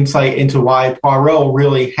gives an insight into why Poirot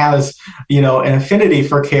really has, an affinity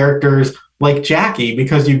for characters like Jackie,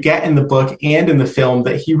 because you get in the book and in the film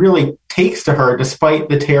that he really takes to her despite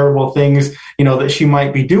the terrible things, that she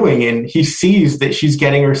might be doing. And he sees that she's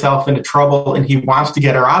getting herself into trouble and he wants to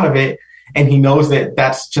get her out of it. And he knows that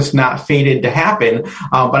that's just not fated to happen.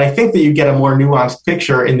 But I think that you get a more nuanced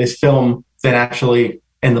picture in this film than actually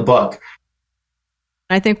in the book.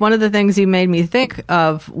 I think one of the things you made me think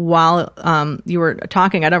of while you were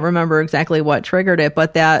talking, I don't remember exactly what triggered it,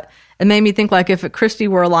 but that it made me think, like, if Christie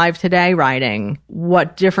were alive today writing,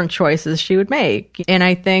 what different choices she would make. And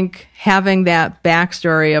I think having that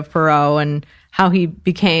backstory of Poirot and how he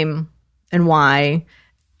became and why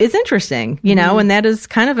is interesting, and that is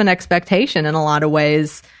kind of an expectation in a lot of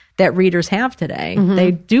ways that readers have today. Mm-hmm.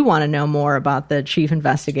 They do want to know more about the chief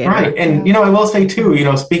investigator. Right. And, I will say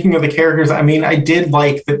too, speaking of the characters, I did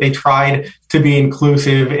like that they tried to be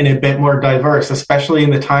inclusive and a bit more diverse, especially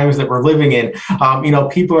in the times that we're living in.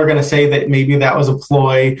 People are going to say that maybe that was a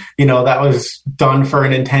ploy, that was done for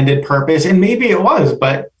an intended purpose. And maybe it was,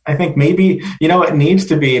 but I think maybe, it needs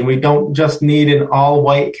to be, and we don't just need an all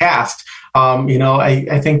white cast.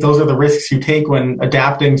 I think those are the risks you take when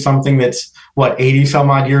adapting something that's 80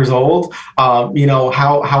 some odd years old.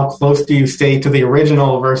 How close do you stay to the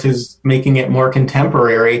original versus making it more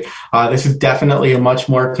contemporary? This is definitely a much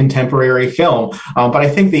more contemporary film. But I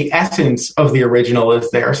think the essence of the original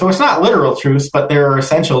is there. So it's not literal truths, but there are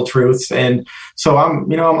essential truths. And so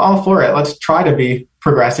I'm all for it. Let's try to be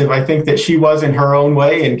progressive. I think that she was in her own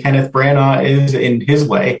way and Kenneth Branagh is in his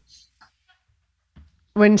way.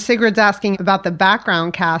 When Sigrid's asking about the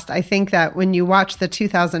background cast, I think that when you watch the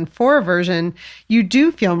 2004 version, you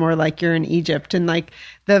do feel more like you're in Egypt and like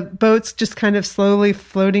the boat's just kind of slowly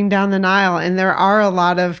floating down the Nile. And there are a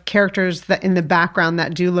lot of characters that in the background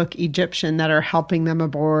that do look Egyptian that are helping them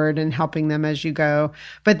aboard and helping them as you go.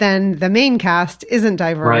 But then the main cast isn't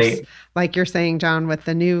diverse, right, like you're saying, John, with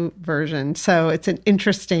the new version. So it's an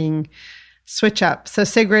interesting switch up. So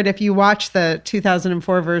Sigrid, if you watch the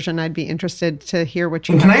 2004 version, I'd be interested to hear what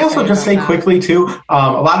you. Can I also just say quickly too?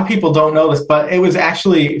 A lot of people don't know this, but it was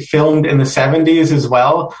actually filmed in the 70s as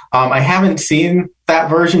well. I haven't seen that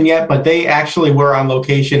version yet, but they actually were on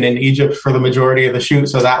location in Egypt for the majority of the shoot.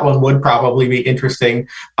 So that one would probably be interesting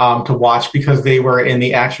to watch because they were in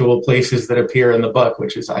the actual places that appear in the book,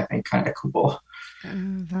 which is, I think, kind of cool.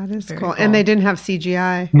 That is cool. And they didn't have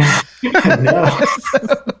CGI. No.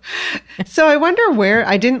 So I wonder where,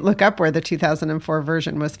 I didn't look up where the 2004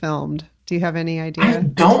 version was filmed. Do you have any idea? I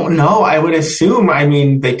don't know. I would assume,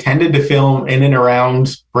 they tended to film in and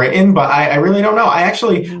around Britain, but I really don't know. I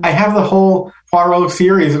have the whole Poirot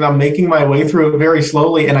series and I'm making my way through it very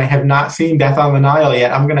slowly and I have not seen Death on the Nile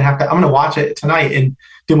yet. I'm going to watch it tonight and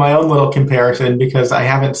do my own little comparison because I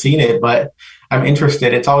haven't seen it, but I'm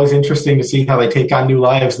interested. It's always interesting to see how they take on new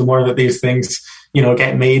lives the more that these things,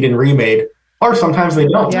 get made and remade. Or sometimes they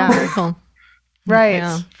don't. Yeah, very cool. Right.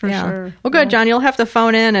 Yeah, for sure. Well, good, John. You'll have to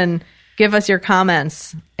phone in and give us your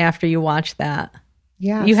comments after you watch that.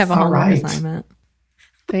 Yeah. You have a homework assignment.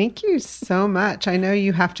 Thank you so much. I know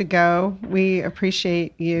you have to go. We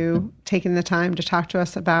appreciate you taking the time to talk to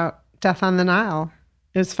us about Death on the Nile.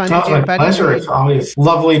 It was fun to do, buddy. Pleasure. It's always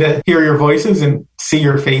lovely to hear your voices and see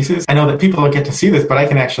your faces. I know that people don't get to see this, but I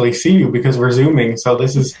can actually see you because we're Zooming. So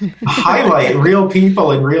this is a highlight, real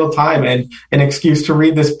people in real time and an excuse to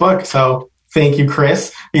read this book. So thank you,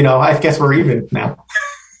 Chris. I guess we're even now.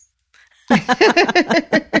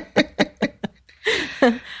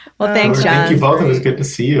 Well, thanks, John. Thank you both. It was good to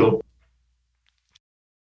see you.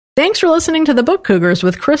 Thanks for listening to The Book Cougars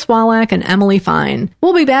with Chris Wallach and Emily Fine.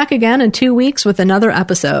 We'll be back again in 2 weeks with another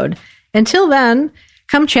episode. Until then,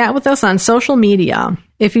 come chat with us on social media.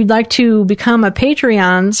 If you'd like to become a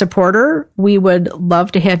Patreon supporter, we would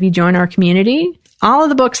love to have you join our community. All of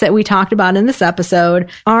the books that we talked about in this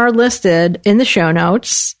episode are listed in the show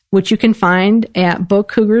notes, which you can find at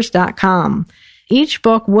bookcougars.com. Each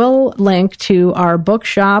book will link to our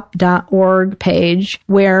bookshop.org page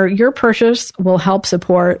where your purchase will help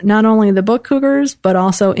support not only the Book Cougars, but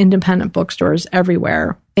also independent bookstores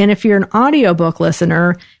everywhere. And if you're an audiobook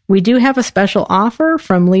listener, we do have a special offer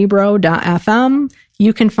from Libro.fm.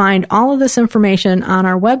 You can find all of this information on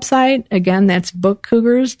our website. Again, that's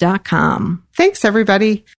bookcougars.com. Thanks,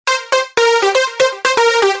 everybody.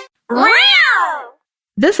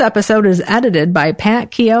 This episode is edited by Pat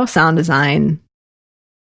Keogh Sound Design.